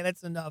like, okay,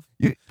 that's enough.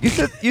 You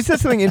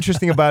said something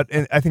interesting about,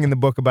 I think in the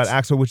book about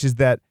Axl, which is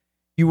that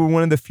you were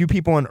one of the few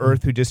people on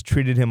earth who just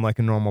treated him like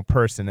a normal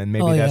person, and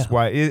maybe that's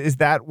why. Is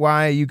that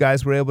why you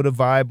guys were able to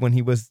vibe when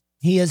he was?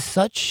 He has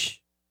such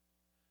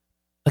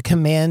a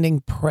commanding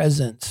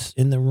presence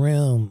in the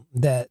room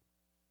that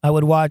I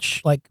would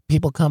watch like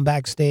people come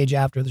backstage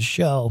after the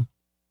show,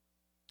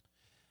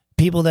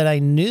 people that I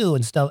knew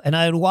and stuff, and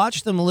I would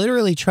watch them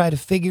literally try to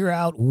figure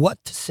out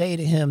what to say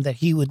to him that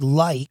he would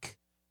like,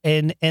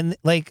 and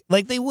like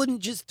they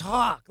wouldn't just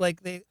talk,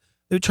 like they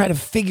would try to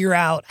figure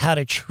out how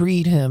to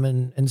treat him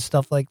and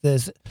stuff like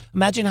this.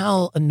 Imagine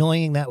how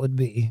annoying that would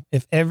be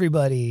if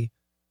everybody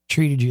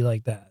treated you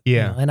like that.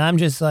 Yeah. And I'm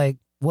just like,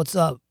 what's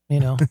up?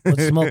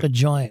 Let's smoke a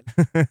joint.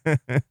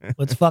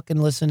 Let's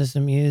fucking listen to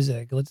some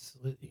music. Let's,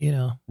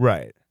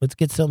 right. Let's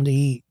get something to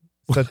eat.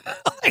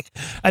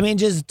 I mean,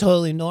 just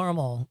totally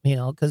normal,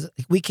 because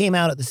we came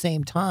out at the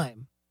same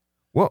time.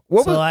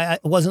 I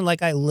wasn't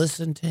like I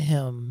listened to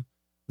him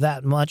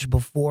that much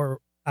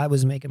before I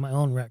was making my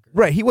own record.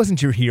 Right. He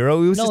wasn't your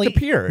hero. He was just a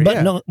peer. But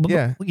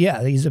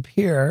he's a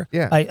peer.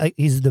 Yeah.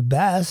 He's the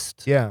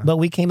best. Yeah. But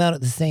we came out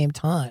at the same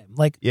time.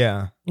 Like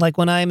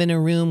when I'm in a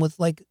room with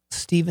like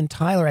Steven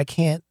Tyler, I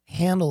can't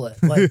handle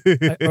it. Like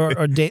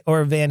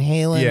or Van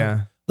Halen.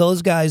 Yeah.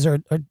 those guys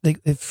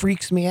it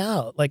freaks me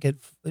out. Like it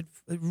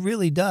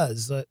really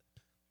does.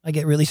 I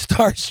get really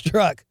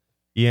starstruck.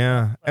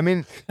 Yeah. I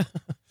mean,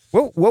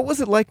 what was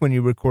it like when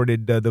you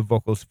recorded the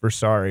vocals for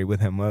Sorry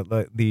with him,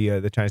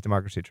 the Chinese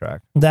Democracy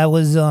track? That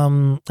was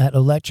at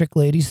Electric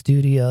Lady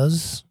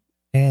Studios,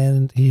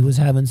 and he was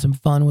having some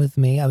fun with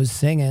me. I was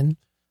singing,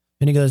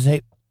 and he goes,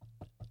 "Hey,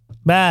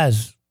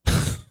 Baz."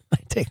 I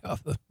take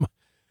off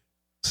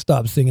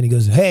stop singing. He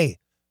goes, "Hey,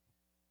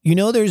 you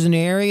know there's an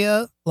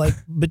area like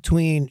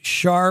between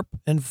sharp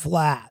and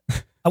flat.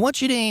 I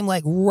want you to aim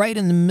like right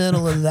in the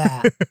middle of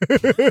that."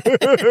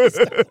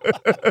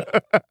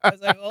 I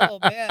was like, "Oh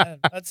man,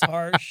 that's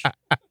harsh."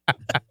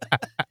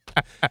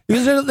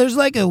 There's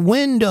like a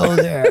window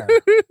there.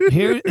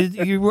 Here,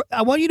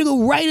 I want you to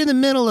go right in the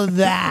middle of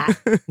that,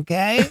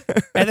 okay?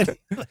 And then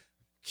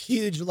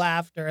huge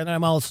laughter, and then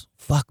I'm all,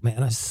 "Fuck,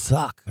 man, I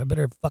suck. I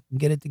better fucking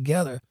get it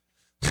together."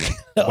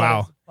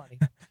 Wow.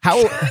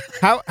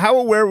 How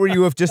aware were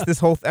you of just this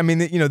whole? I mean,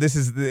 this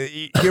is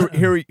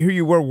here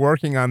you were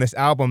working on this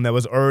album that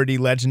was already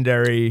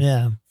legendary.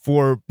 Yeah.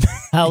 For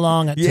how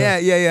long it took.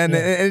 Yeah. And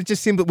it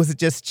just seemed, was it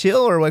just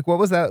chill, or like what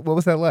was that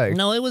like?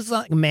 No, it was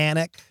like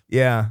manic.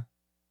 Yeah.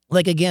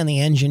 Like again, the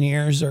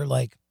engineers are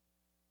like,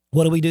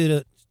 "What do we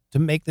do to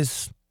make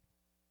this?"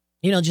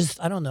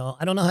 Just I don't know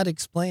how to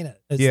explain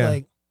it. It's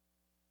like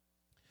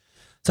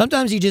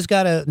sometimes you just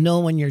gotta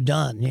know when you're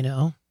done.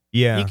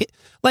 Yeah.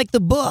 Like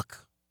the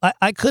book.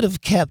 I could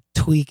have kept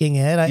tweaking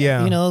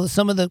it.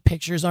 Some of the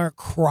pictures aren't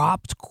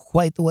cropped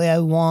quite the way I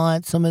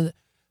want.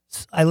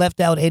 I left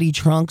out Eddie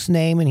Trunk's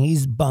name, and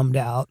he's bummed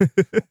out.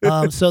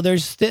 So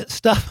there's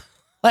stuff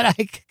that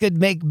I could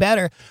make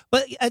better.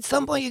 But at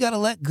some point, you got to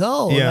let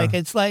go. Yeah. Like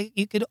it's like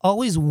you could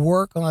always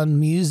work on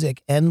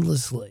music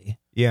endlessly.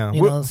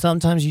 Yeah.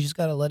 Sometimes you just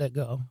got to let it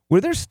go. Were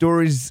there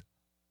stories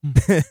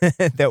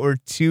that were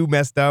too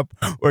messed up,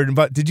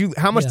 but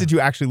how much did you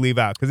actually leave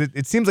out? Because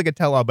it seems like a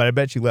tell-all, but I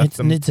bet you left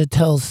some. It's a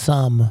tell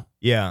some.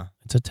 Yeah,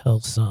 it's a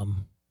tell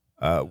some.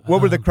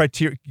 What were the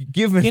criteria?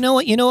 Give me. You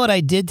know what I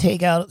did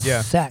take out?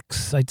 Yeah.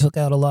 Sex. I took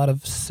out a lot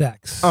of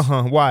sex.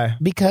 Why?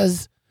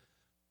 Because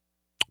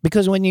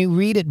when you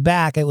read it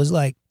back, it was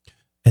like,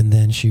 "And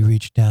then she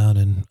reached down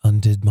and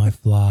undid my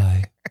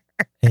fly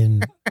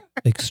and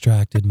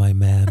extracted my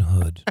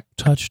manhood,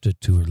 touched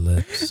it to her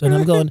lips." And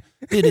I'm going,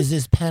 dude, is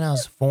this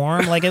Penthouse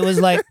Forum? Like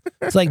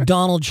it's like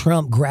Donald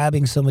Trump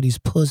grabbing somebody's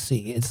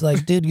pussy. It's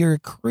like, dude, you're a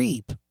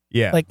creep.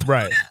 Yeah. Like,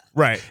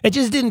 right. It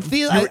just didn't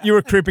feel. You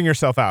were creeping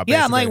yourself out. Basically.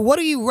 Yeah. I'm like, what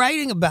are you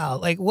writing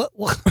about? Like, what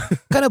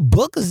kind of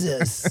book is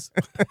this?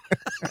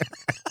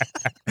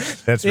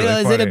 That's really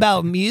funny. Is it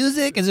about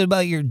music? Is it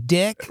about your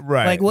dick?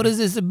 Right. Like, what is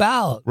this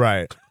about?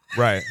 Right.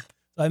 So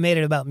I made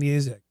it about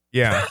music.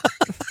 Yeah.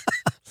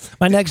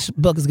 My next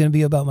book is going to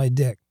be about my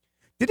dick.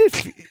 Did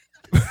it?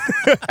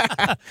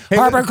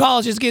 Harper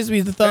Collins just gives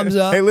me the thumbs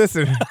up. Hey,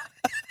 listen.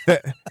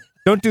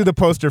 Don't do the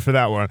poster for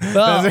that one.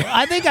 Well,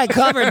 I think I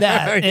covered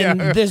that in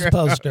this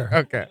poster.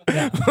 Okay.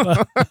 Yeah.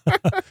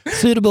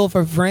 Suitable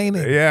for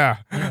framing. Yeah.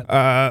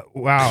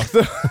 Wow.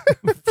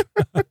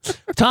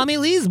 Tommy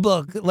Lee's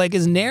book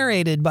is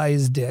narrated by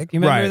his dick. You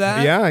remember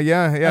that? Yeah.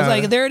 I was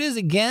like, there it is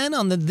again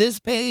on this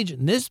page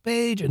and this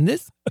page and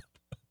this.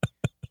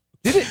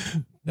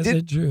 Is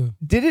it true?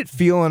 Did it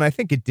feel, and I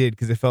think it did,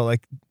 because it felt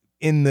like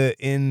in the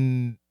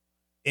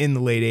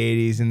late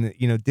 80s,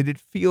 and did it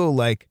feel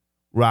like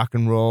rock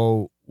and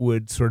roll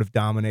would sort of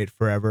dominate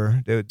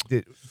forever?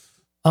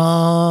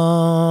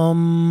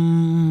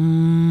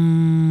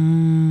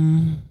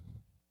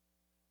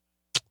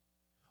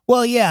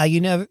 Well,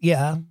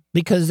 yeah,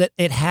 because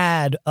it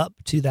had up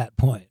to that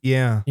point.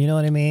 Yeah. You know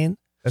what I mean?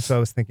 That's what I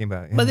was thinking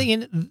about. Yeah. But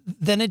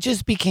then it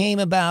just became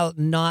about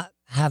not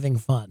having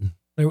fun.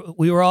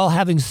 We were all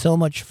having so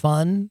much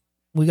fun.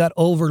 We got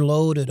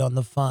overloaded on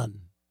the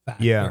fun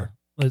factor. Yeah.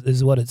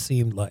 Is what it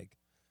seemed like.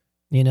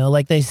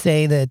 Like they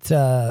say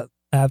that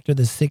after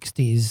the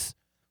 60s,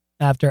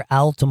 after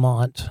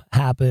Altamont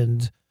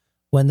happened,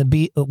 when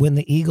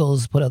the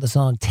Eagles put out the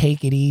song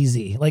 "Take It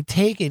Easy," like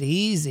take it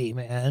easy,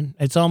 man.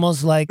 It's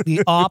almost like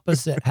the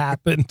opposite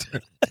happened.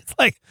 It's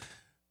like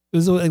it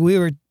was like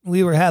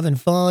we were having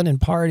fun and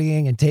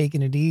partying and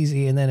taking it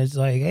easy, and then it's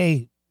like,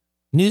 hey,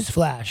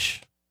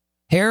 newsflash,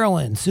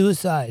 heroin,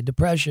 suicide,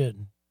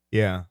 depression.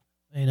 Yeah,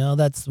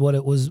 that's what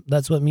it was.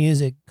 That's what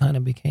music kind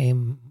of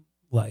became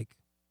like.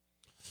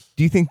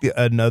 Do you think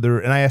and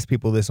I ask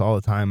people this all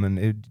the time,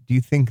 and do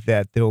you think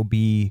that there'll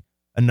be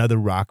another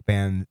rock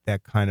band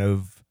that kind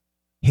of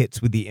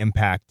hits with the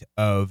impact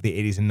of the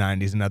 80s and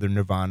 90s, another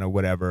Nirvana,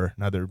 whatever,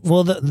 another...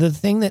 Well, the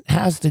thing that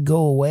has to go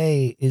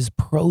away is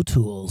Pro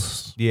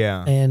Tools.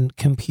 Yeah. And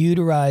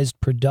computerized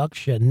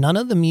production. None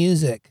of the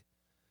music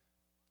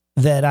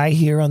that I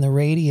hear on the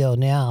radio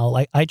now,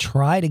 like I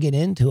try to get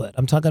into it.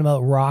 I'm talking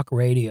about rock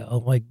radio,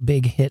 like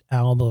big hit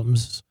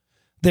albums.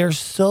 They're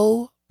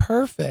so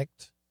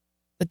perfect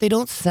that they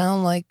don't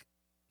sound like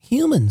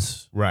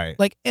humans. Right.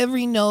 Like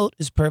every note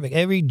is perfect.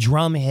 Every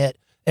drum hit,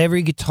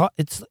 every guitar,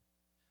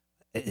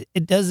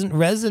 it doesn't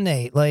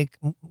resonate. Like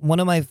one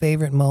of my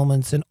favorite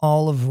moments in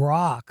all of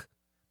rock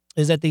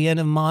is at the end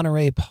of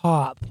Monterey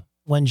Pop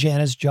when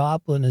Janis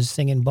Joplin is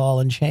singing Ball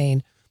and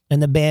Chain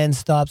and the band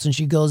stops and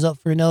she goes up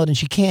for a note and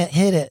she can't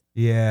hit it.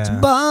 Yeah. It's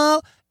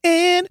Ball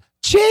and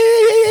Chain.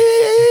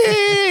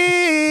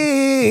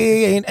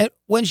 And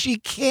when she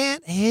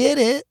can't hit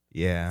it,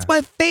 yeah, it's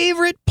my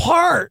favorite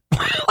part.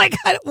 Like,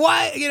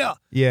 why,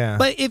 Yeah.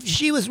 But if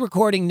she was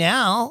recording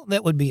now,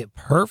 that would be a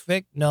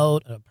perfect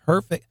note,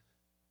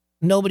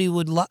 nobody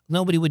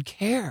would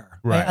care.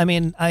 Right. I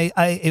mean,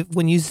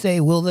 when you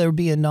say, will there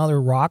be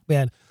another rock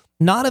band?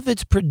 Not if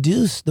it's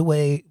produced the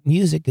way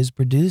music is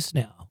produced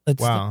now.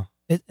 It's wow.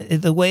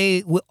 The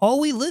way all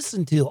we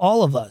listen to,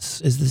 all of us,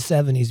 is the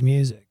 70s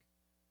music.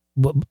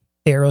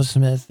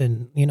 Aerosmith,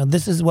 and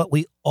this is what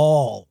we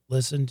all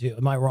listen to.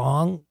 Am I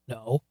wrong?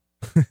 No.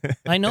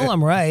 I know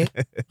I'm right.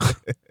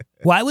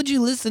 Why would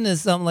you listen to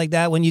something like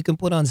that when you can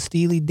put on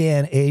Steely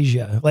Dan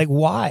Asia? Like,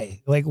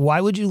 why? Like,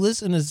 why would you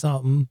listen to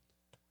something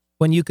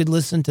when you could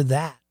listen to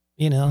that?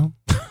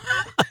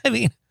 I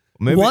mean,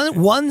 maybe.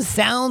 One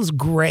sounds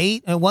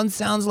great, and one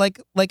sounds like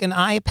an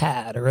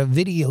iPad or a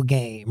video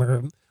game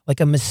or like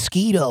a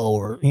mosquito,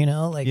 or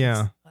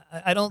yeah.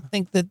 I don't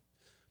think that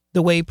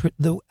the way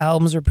the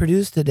albums are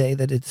produced today,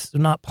 that it's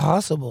not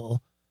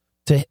possible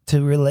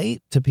to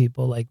relate to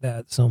people like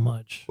that so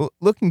much. Well,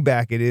 looking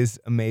back, it is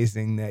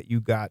amazing that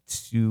you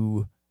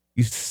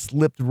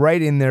slipped right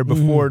in there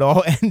before it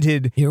all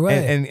ended. You're right.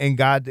 And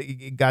got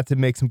to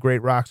make some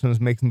great rock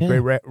songs, make some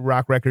great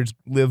rock records,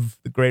 live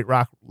the great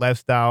rock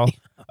lifestyle.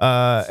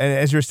 And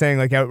as you're saying,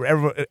 like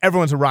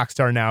everyone's a rock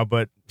star now,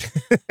 but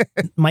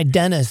my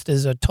dentist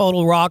is a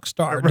total rock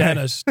star. Right.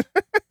 Dentist.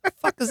 What the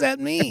fuck does that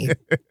mean?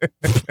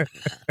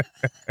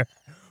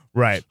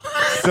 Right.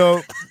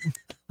 So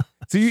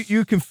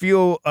you can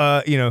feel,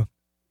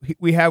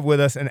 we have with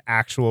us an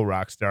actual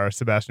rock star,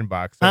 Sebastian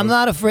Bach. So, I'm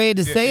not afraid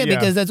to say it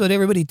because that's what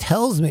everybody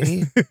tells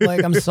me.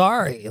 Like, I'm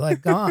sorry.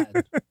 Like,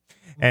 God.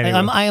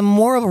 Anyway. I am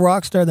more of a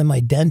rock star than my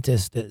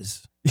dentist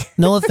is.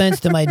 No offense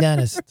to my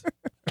dentist.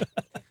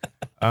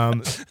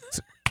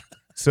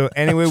 So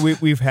anyway,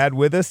 we've had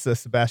with us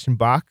Sebastian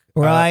Bach.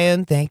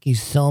 Ryan, thank you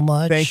so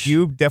much. Thank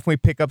you. Definitely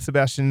pick up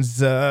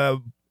Sebastian's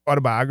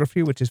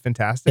autobiography, which is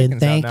fantastic. And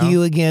thank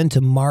you again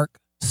to Mark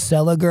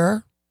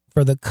Seliger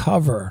for the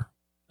cover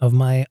of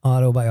my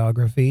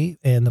autobiography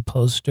and the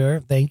poster.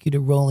 Thank you to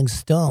Rolling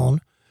Stone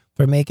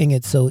for making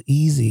it so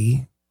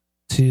easy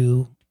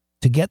to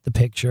get the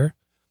picture.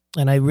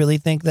 And I really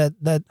think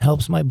that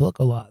helps my book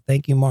a lot.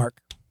 Thank you, Mark.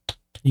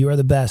 You are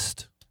the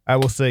best. I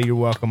will say you're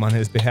welcome on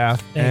his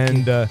behalf.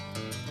 Thank you.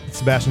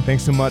 Sebastian,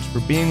 thanks so much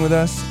for being with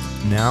us.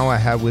 Now I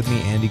have with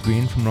me Andy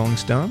Green from Rolling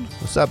Stone.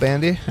 What's up,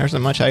 Andy? There's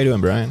not much. How you doing,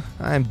 Brian?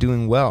 I'm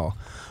doing well.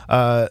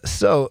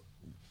 So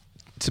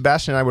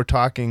Sebastian and I were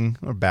talking,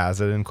 or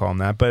Baz, I didn't call him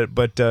that, but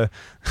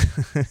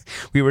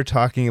we were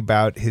talking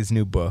about his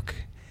new book.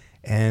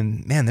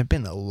 And man, there've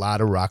been a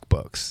lot of rock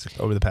books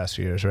over the past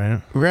few years,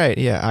 right? Right,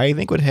 yeah. I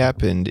think what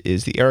happened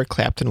is the Eric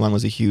Clapton one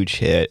was a huge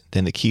hit.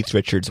 Then the Keith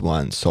Richards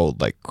one sold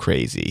like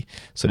crazy.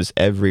 So just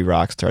every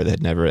rock star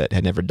that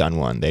had never done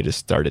one, they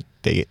just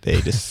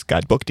just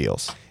got book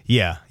deals.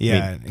 Yeah.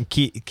 I mean,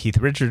 Keith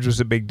Richards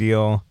was a big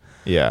deal.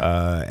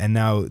 Yeah. And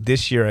now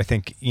this year, I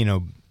think,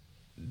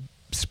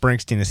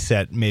 Springsteen has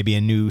set maybe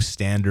a new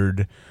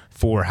standard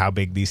for how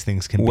big these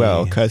things can be.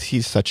 Well, because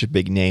he's such a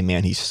big name,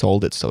 man, he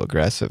sold it so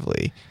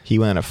aggressively. He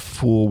went on a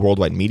full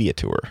worldwide media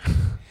tour.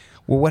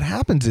 Well, what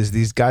happens is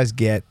these guys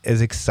get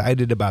as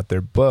excited about their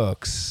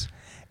books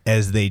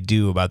as they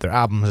do about their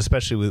albums,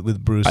 especially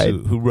with Bruce,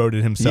 who wrote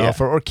it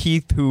himself, or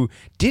Keith, who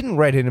didn't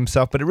write it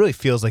himself, but it really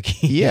feels like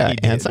he did.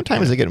 And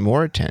sometimes they get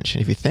more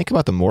attention. If you think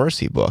about the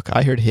Morrissey book,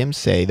 I heard him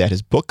say that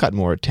his book got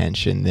more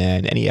attention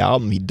than any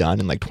album he'd done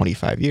in like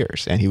 25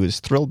 years, and he was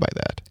thrilled by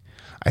that.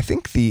 I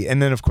think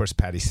and then of course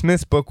Patti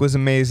Smith's book was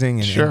amazing,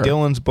 and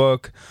Dylan's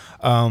book,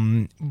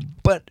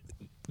 but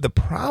the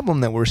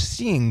problem that we're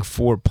seeing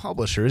for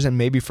publishers and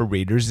maybe for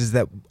readers is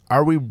that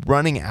are we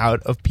running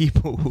out of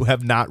people who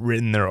have not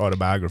written their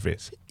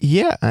autobiographies?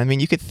 Yeah, I mean,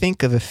 you could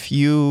think of a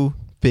few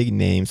big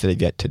names that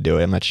have yet to do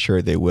it. I'm not sure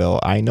they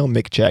will. I know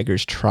Mick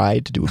Jagger's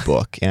tried to do a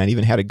book and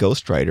even had a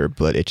ghostwriter,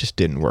 but it just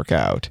didn't work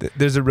out.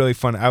 There's a really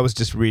fun, I was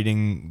just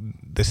reading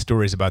the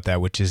stories about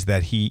that, which is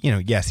that he,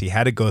 yes, he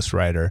had a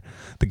ghostwriter.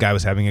 The guy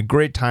was having a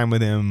great time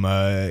with him,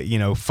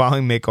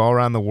 following Mick all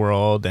around the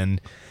world, and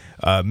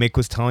Mick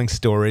was telling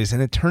stories,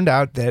 and it turned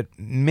out that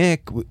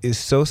Mick is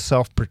so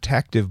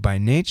self-protective by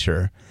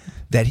nature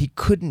that he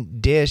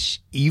couldn't dish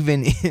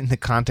even in the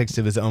context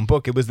of his own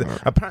book. It was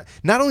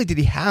not only did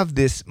he have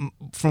this,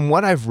 from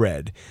what I've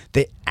read,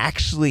 they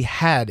actually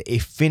had a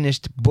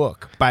finished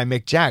book by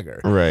Mick Jagger.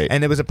 Right.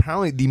 And it was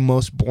apparently the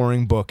most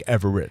boring book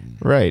ever written.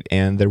 Right.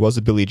 And there was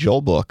a Billy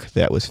Joel book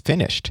that was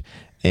finished,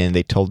 and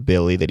they told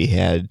Billy that he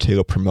had to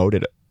go promote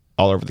it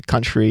all over the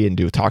country and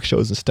do talk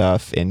shows and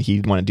stuff, and he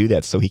didn't want to do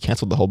that, so he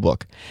canceled the whole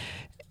book.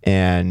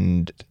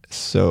 And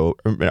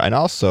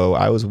also,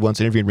 I was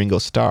once interviewing Ringo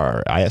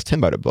Starr. I asked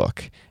him about a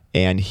book,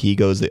 And he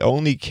goes, they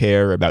only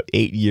care about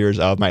 8 years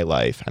of my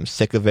life. I'm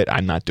sick of it.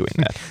 I'm not doing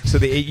that. So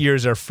the 8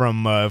 years are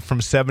from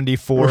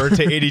 74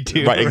 to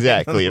 82. Right,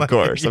 exactly. Of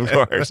course.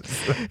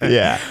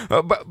 Yeah.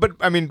 But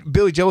I mean,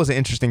 Billy Joel was an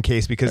interesting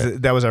case because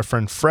that was our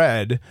friend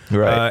Fred.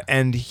 Right.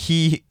 And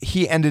he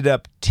ended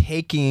up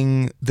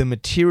taking the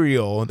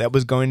material that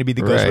was going to be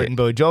the ghostwritten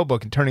Billy Joel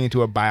book and turning it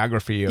into a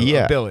biography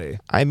of Billy.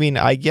 I mean,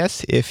 I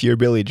guess if you're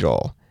Billy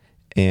Joel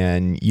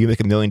and you make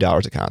 $1 million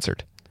a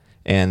concert,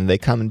 and they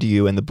come to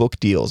you and the book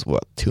deals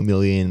what, $2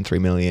 million, $3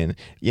 million,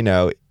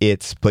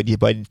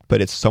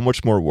 but it's so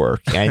much more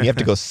work and you have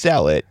to go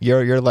sell it.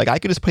 You're like, I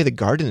could just play the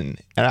garden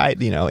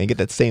and and get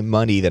that same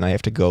money. Then I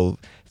have to go,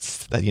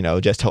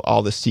 just tell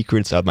all the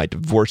secrets of my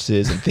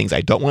divorces and things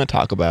I don't want to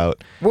talk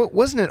about. Well,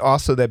 wasn't it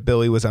also that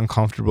Billy was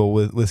uncomfortable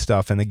with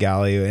stuff in the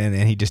galley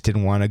and he just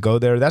didn't want to go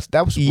there? That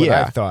was what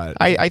I thought.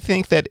 I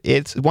think that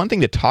it's one thing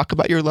to talk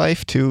about your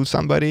life to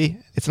somebody.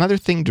 It's another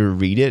thing to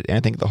read it, and I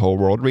think the whole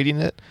world reading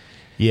it.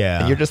 Yeah.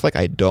 And you're just like,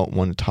 I don't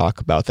want to talk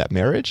about that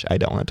marriage. I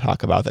don't want to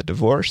talk about that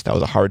divorce. That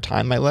was a hard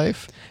time in my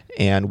life.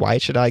 And why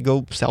should I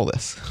go sell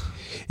this?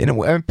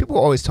 People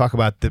always talk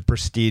about the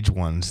prestige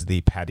ones,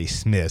 the Patti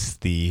Smiths,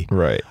 the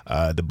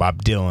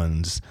Bob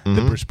Dylans,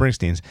 the Bruce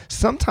Springsteens.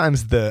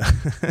 Sometimes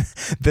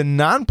the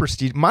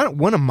non-prestige.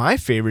 One of my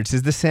favorites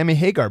is the Sammy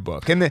Hagar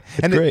book,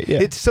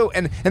 it's so.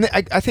 And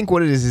I think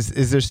what it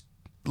is there's,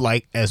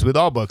 like as with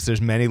all books, there's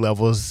many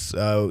levels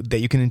that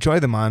you can enjoy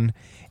them on.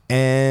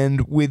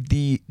 And with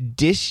the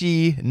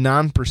dishy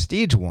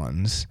non-prestige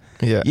ones,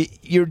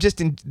 you're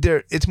just in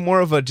there. It's more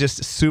of a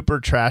just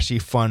super trashy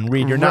fun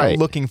read. You're not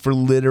looking for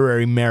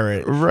literary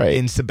merit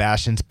in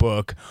Sebastian's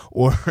book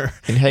or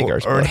in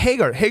Hagar's book. In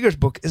Hagar's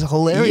book is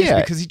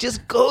hilarious because he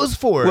just goes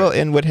for it. Well,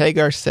 and what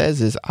Hagar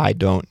says is, I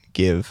don't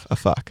give a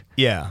fuck.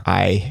 Yeah,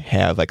 I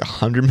have like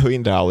 $100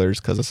 million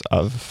because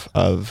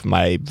of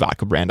my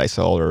vodka brand I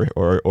sold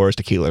or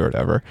tequila or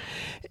whatever,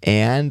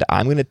 and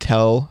I'm going to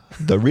tell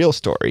the real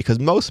story, because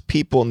most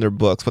people in their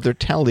books, what they're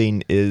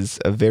telling is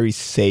a very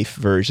safe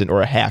version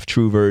or a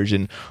half-true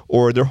version,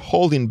 or they're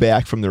holding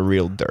back from the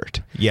real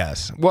dirt.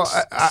 Yes. Well,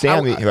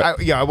 Sammy.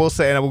 I will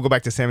say, and I will go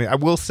back to Sammy. I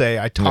will say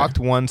I talked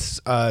once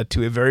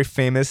to a very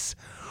famous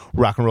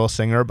rock and roll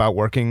singer about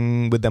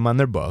working with them on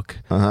their book.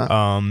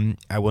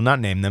 I will not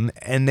name them,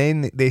 and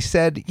they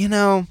said,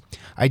 I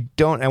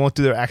won't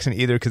do their accent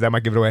either because that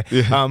might give it away.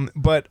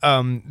 But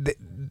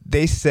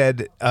they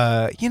said,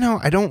 I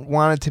don't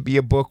want it to be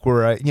a book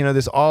where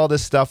there's all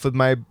this stuff with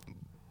my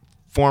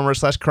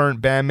former/current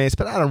bandmates,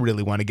 but I don't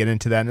really want to get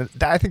into that. And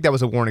I think that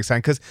was a warning sign,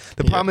 because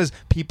the problem is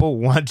people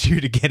want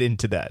you to get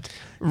into that.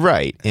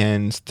 Right.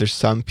 And there's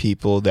some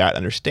people that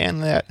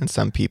understand that, and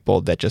some people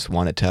that just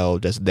want to tell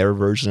just their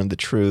version of the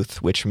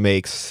truth, which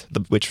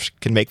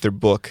can make their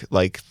book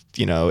like,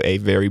 a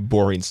very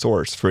boring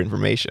source for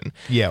information.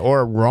 Yeah,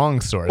 or a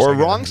wrong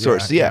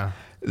source. Yeah.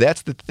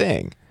 That's the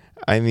thing.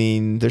 I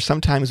mean, there's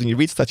sometimes when you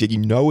read stuff,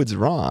 it's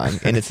wrong,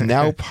 and it's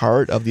now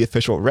part of the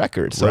official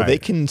record. So they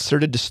can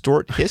sort of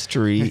distort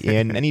history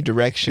in any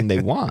direction they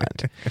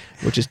want,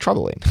 which is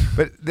troubling.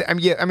 But,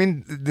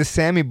 the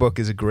Sammy book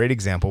is a great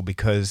example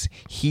because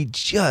he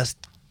just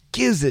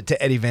gives it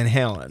to Eddie Van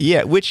Halen.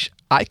 Yeah, which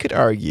I could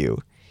argue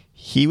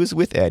he was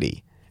with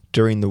Eddie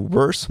during the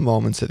worst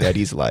moments of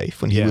Eddie's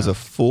life, when he was a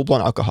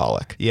full-blown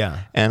alcoholic.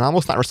 Yeah. And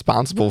almost not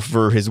responsible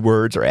for his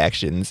words or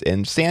actions.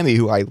 And Sammy,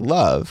 who I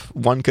love,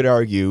 one could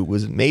argue,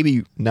 was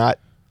maybe not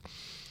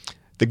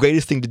the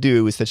greatest thing to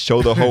do, is to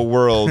show the whole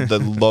world the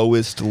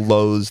lowest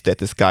lows that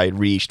this guy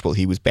reached while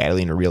he was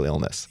battling a real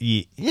illness.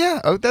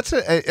 Yeah, that's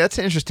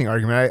an interesting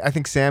argument. I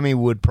think Sammy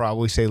would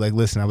probably say, like,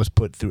 listen, I was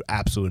put through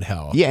absolute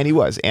hell. Yeah, and he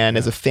was. And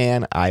as a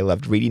fan, I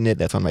loved reading it.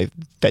 That's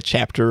that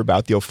chapter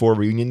about the 04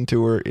 reunion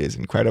tour is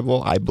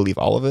incredible. I believe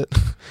all of it.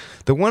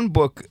 The one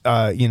book,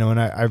 and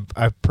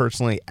I've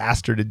personally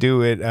asked her to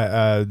do it,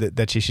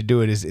 that she should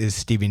do it, is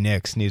Stevie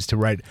Nicks needs to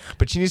write,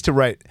 but she needs to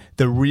write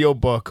the real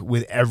book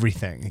with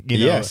everything.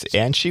 Yes,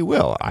 and she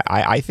will.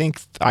 I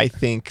think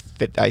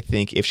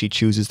if she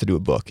chooses to do a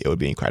book, it would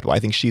be incredible. I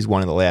think she's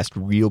one of the last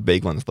real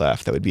big ones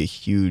left. That would be a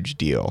huge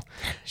deal.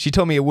 She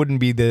told me it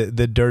wouldn't be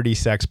the dirty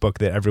sex book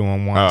that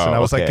everyone wants, and I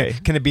was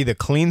like, can it be the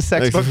clean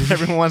sex book that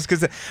everyone wants?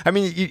 Because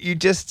you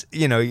just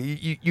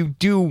you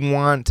do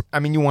want.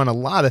 You want a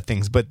lot of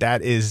things, but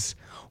that is.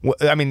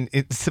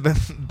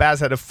 Baz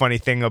had a funny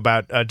thing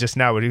about just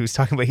now when he was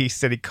talking about. He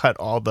said he cut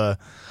all the.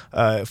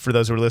 For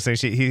those who are listening,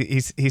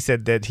 he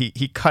said that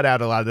he cut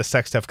out a lot of the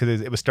sex stuff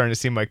because it was starting to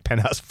seem like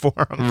Penthouse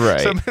Forum.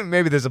 Right. So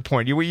maybe there's a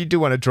point. You do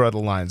want to draw the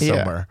line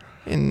somewhere.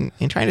 In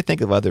trying to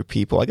think of other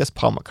people, I guess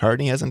Paul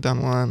McCartney hasn't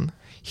done one.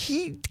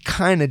 He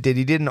kind of did.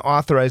 He did an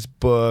authorized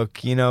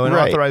book, an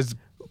authorized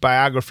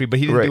biography, but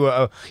he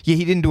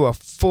didn't do a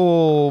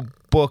full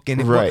book.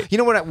 And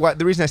what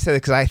the reason I said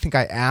it, because I think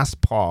I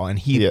asked Paul, and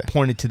he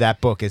pointed to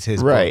that book as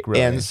his book.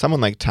 Really. And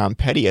someone like Tom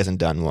Petty hasn't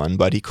done one,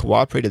 but he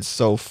cooperated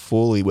so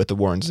fully with the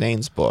Warren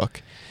Zanes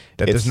book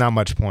that there's not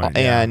much point.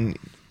 And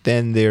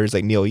then there's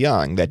like Neil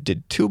Young that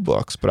did 2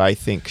 books, but I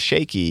think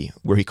Shaky,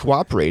 where he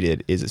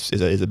cooperated, is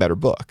a better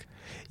book.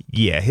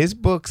 Yeah, his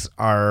books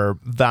are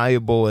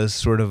valuable as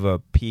sort of a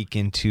peek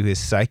into his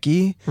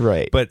psyche.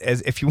 Right. But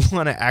as if you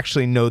want to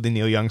actually know the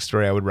Neil Young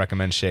story, I would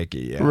recommend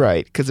Shaky. Yeah.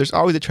 Right, because there's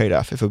always a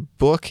trade-off. If a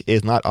book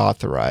is not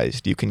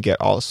authorized, you can get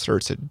all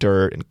sorts of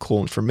dirt and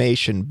cool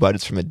information, but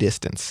it's from a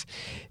distance.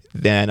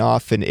 Then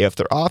often, if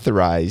they're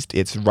authorized,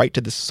 it's right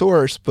to the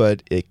source,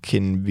 but it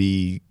can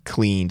be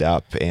cleaned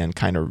up and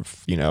kind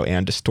of,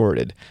 and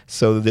distorted.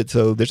 So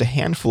there's a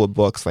handful of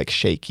books like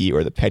Shaky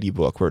or The Petty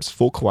Book where it's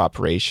full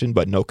cooperation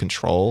but no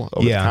control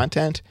over the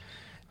content.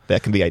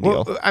 That can be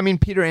ideal. Well, I mean,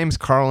 Peter Ames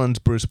Carlin's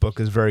Bruce book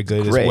is very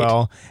good as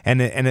well, and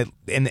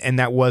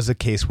that was a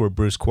case where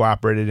Bruce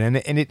cooperated, and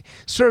it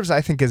serves, I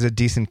think, as a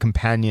decent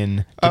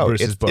companion to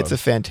Bruce's book. It's a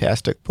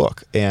fantastic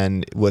book,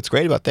 and what's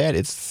great about that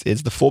is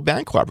the full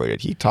band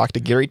cooperated. He talked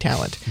to Gary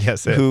Talent,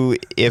 who,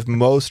 if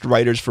most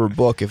writers for a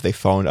book, if they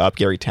phone up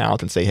Gary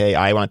Talent and say, "Hey,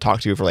 I want to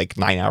talk to you for like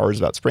 9 hours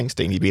about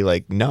Springsteen," he'd be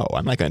like, "No,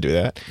 I'm not going to do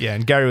that." Yeah,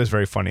 and Gary was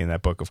very funny in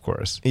that book, of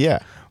course. Yeah,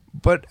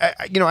 but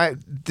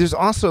there's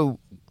also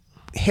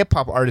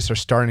hip-hop artists are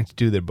starting to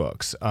do their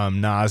books.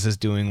 Nas is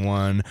doing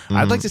one.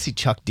 I'd like to see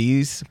Chuck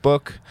D's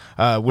book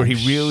where he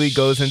really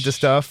goes into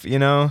stuff,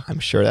 I'm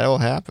sure that will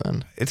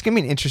happen. It's going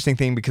to be an interesting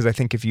thing because I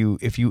think if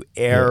you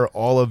air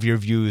all of your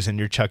views in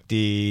your Chuck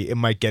D, it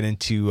might get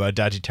into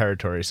dodgy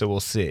territory, so we'll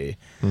see.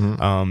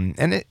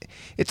 And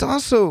it's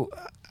also...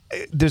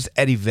 There's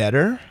Eddie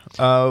Vedder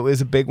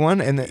is a big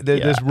one, and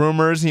there's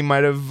rumors he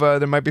might have...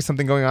 there might be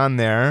something going on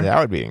there. That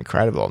would be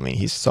incredible. I mean,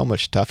 he's so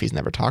much stuff he's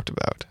never talked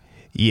about.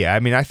 Yeah, I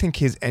mean, I think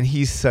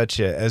he's such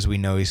a, as we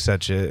know, he's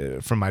such a,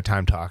 from my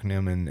time talking to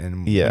him and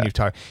when you've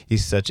talked,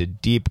 he's such a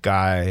deep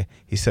guy.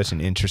 He's such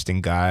an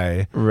interesting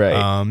guy. Right.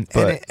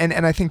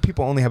 And I think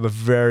people only have a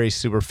very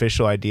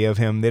superficial idea of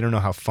him. They don't know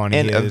how funny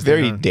he is. And a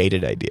very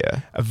dated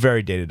idea. A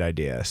very dated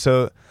idea.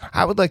 So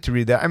I would like to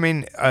read that. I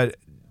mean,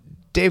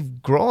 Dave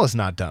Grohl has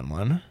not done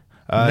one.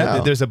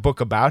 No. There's a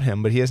book about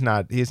him, but he has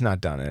not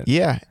done it.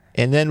 Yeah.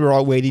 And then we're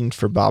all waiting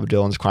for Bob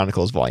Dylan's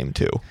Chronicles Volume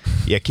 2.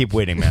 Yeah, keep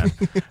waiting, man.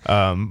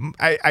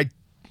 I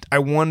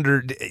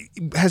wondered,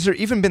 has there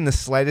even been the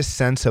slightest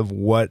sense of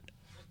what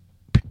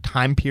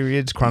time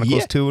periods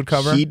Chronicles 2 would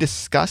cover? He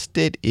discussed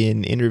it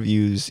in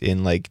interviews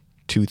in like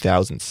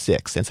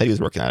 2006 and said he was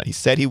working on it. He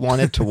said he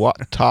wanted to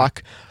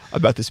talk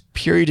about this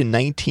period in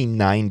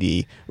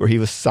 1990 where he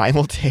was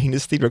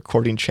simultaneously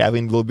recording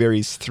Traveling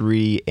Wilburys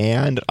 3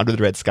 and Under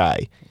the Red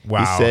Sky. Wow.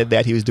 He said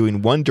that he was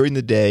doing one during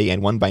the day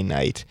and one by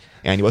night,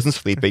 and he wasn't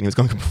sleeping. He was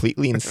going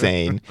completely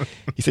insane.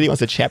 He said he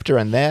wants a chapter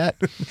on that.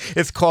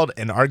 It's called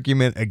An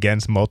Argument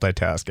Against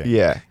Multitasking.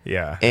 Yeah.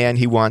 Yeah. And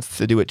he wants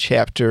to do a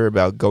chapter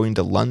about going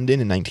to London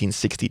in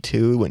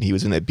 1962 when he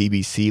was in a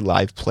BBC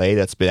live play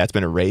that's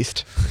been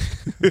erased.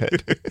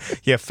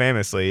 Yeah,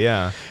 famously,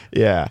 yeah.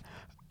 Yeah.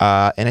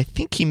 And I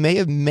think he may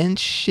have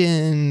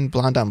mentioned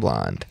Blonde on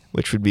Blonde,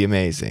 which would be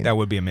amazing. That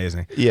would be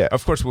amazing. Yeah.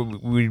 Of course,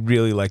 we'd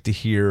really like to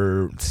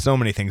hear so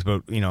many things,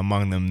 but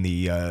among them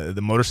the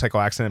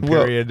motorcycle accident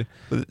period.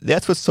 Well,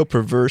 that's what's so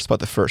perverse about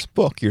the first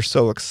book. You're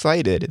so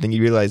excited, and then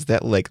you realize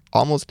that like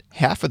almost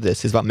half of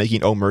this is about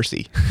making Oh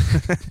Mercy.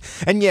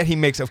 And yet he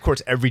makes, of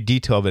course, every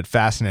detail of it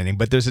fascinating,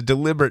 but there's a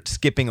deliberate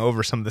skipping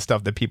over some of the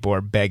stuff that people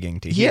are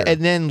begging to hear. Yeah,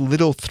 and then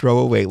little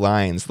throwaway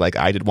lines like,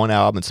 I did one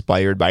album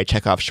inspired by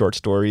Chekhov's short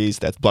stories.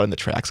 That's Blood on the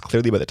Tracks,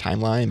 clearly by the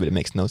timeline, but it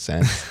makes no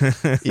sense.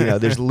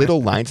 There's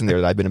little lines in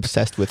there that I've been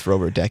obsessed with for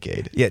over a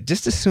decade. Yeah,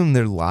 just assume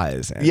they're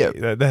lies, Andy.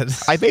 Yeah,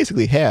 I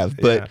basically have,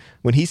 but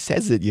when he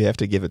says it, you have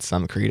to give it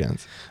some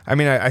credence. I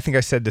mean, I think I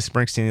said to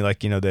Springsteen,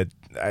 like, that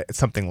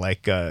something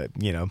like,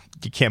 you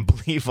can't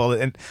believe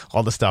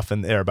all the stuff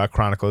in there about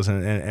Chronicles,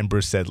 and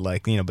Bruce said,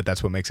 like, but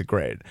that's what makes it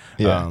great.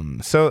 Yeah.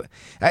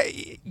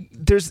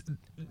 There's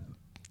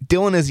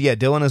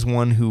Dylan is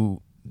one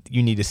who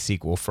you need a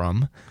sequel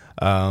from,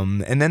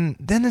 and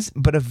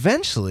but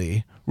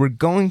eventually we're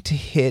going to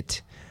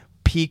hit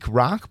peak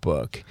rock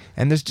book,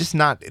 and there's just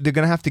not. They're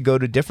gonna have to go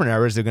to different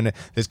eras.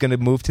 There's gonna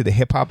move to the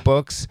hip hop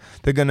books.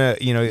 They're gonna,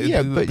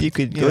 but you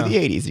could go to the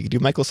 80s. You could do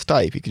Michael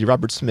Stipe. You could do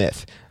Robert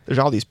Smith. There's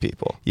all these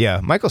people. Yeah,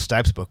 Michael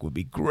Stipe's book would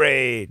be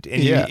great,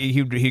 and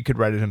he could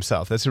write it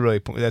himself. That's a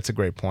great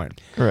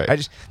point.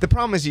 Right. The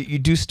problem is you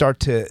do start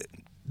to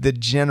the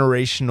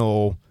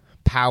generational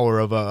power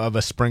of a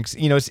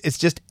Springsteen. It's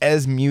just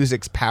as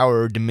music's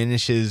power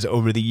diminishes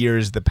over the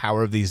years, the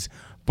power of these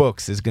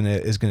books is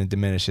gonna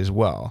diminish as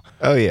well.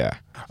 Oh yeah.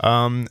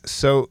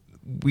 So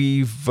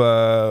we've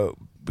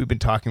been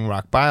talking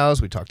rock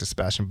bios. We talked to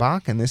Sebastian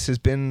Bach, and this has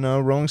been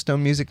Rolling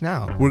Stone Music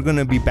Now. We're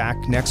gonna be back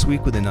next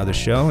week with another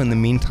show. In the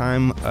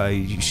meantime,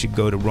 you should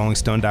go to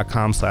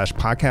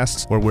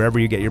rollingstone.com/podcasts or wherever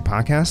you get your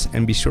podcasts,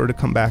 and be sure to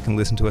come back and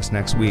listen to us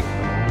next week.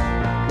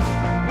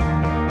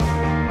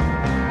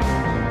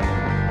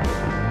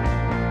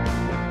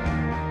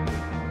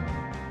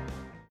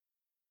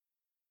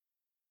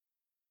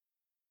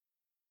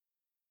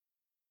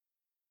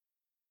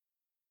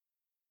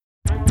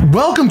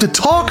 welcome to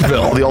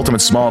Talkville, the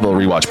ultimate Smallville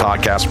rewatch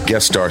podcast.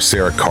 Guest star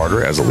Sarah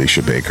Carter as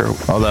Alicia Baker.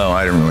 Although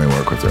I didn't really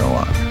work with her a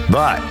lot.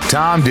 But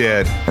Tom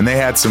did, and they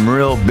had some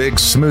real big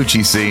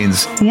smoochy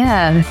scenes.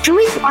 Yeah. Can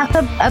we talk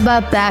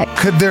about that?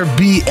 Could there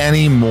be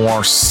any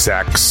more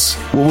sex?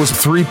 What was a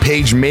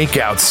 3-page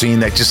makeout scene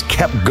that just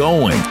kept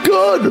going?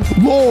 Good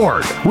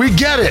Lord. We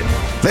get it.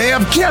 They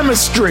have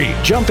chemistry.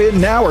 Jump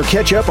in now or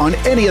catch up on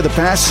any of the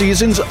past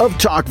seasons of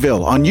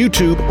Talkville on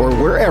YouTube or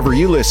wherever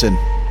you listen.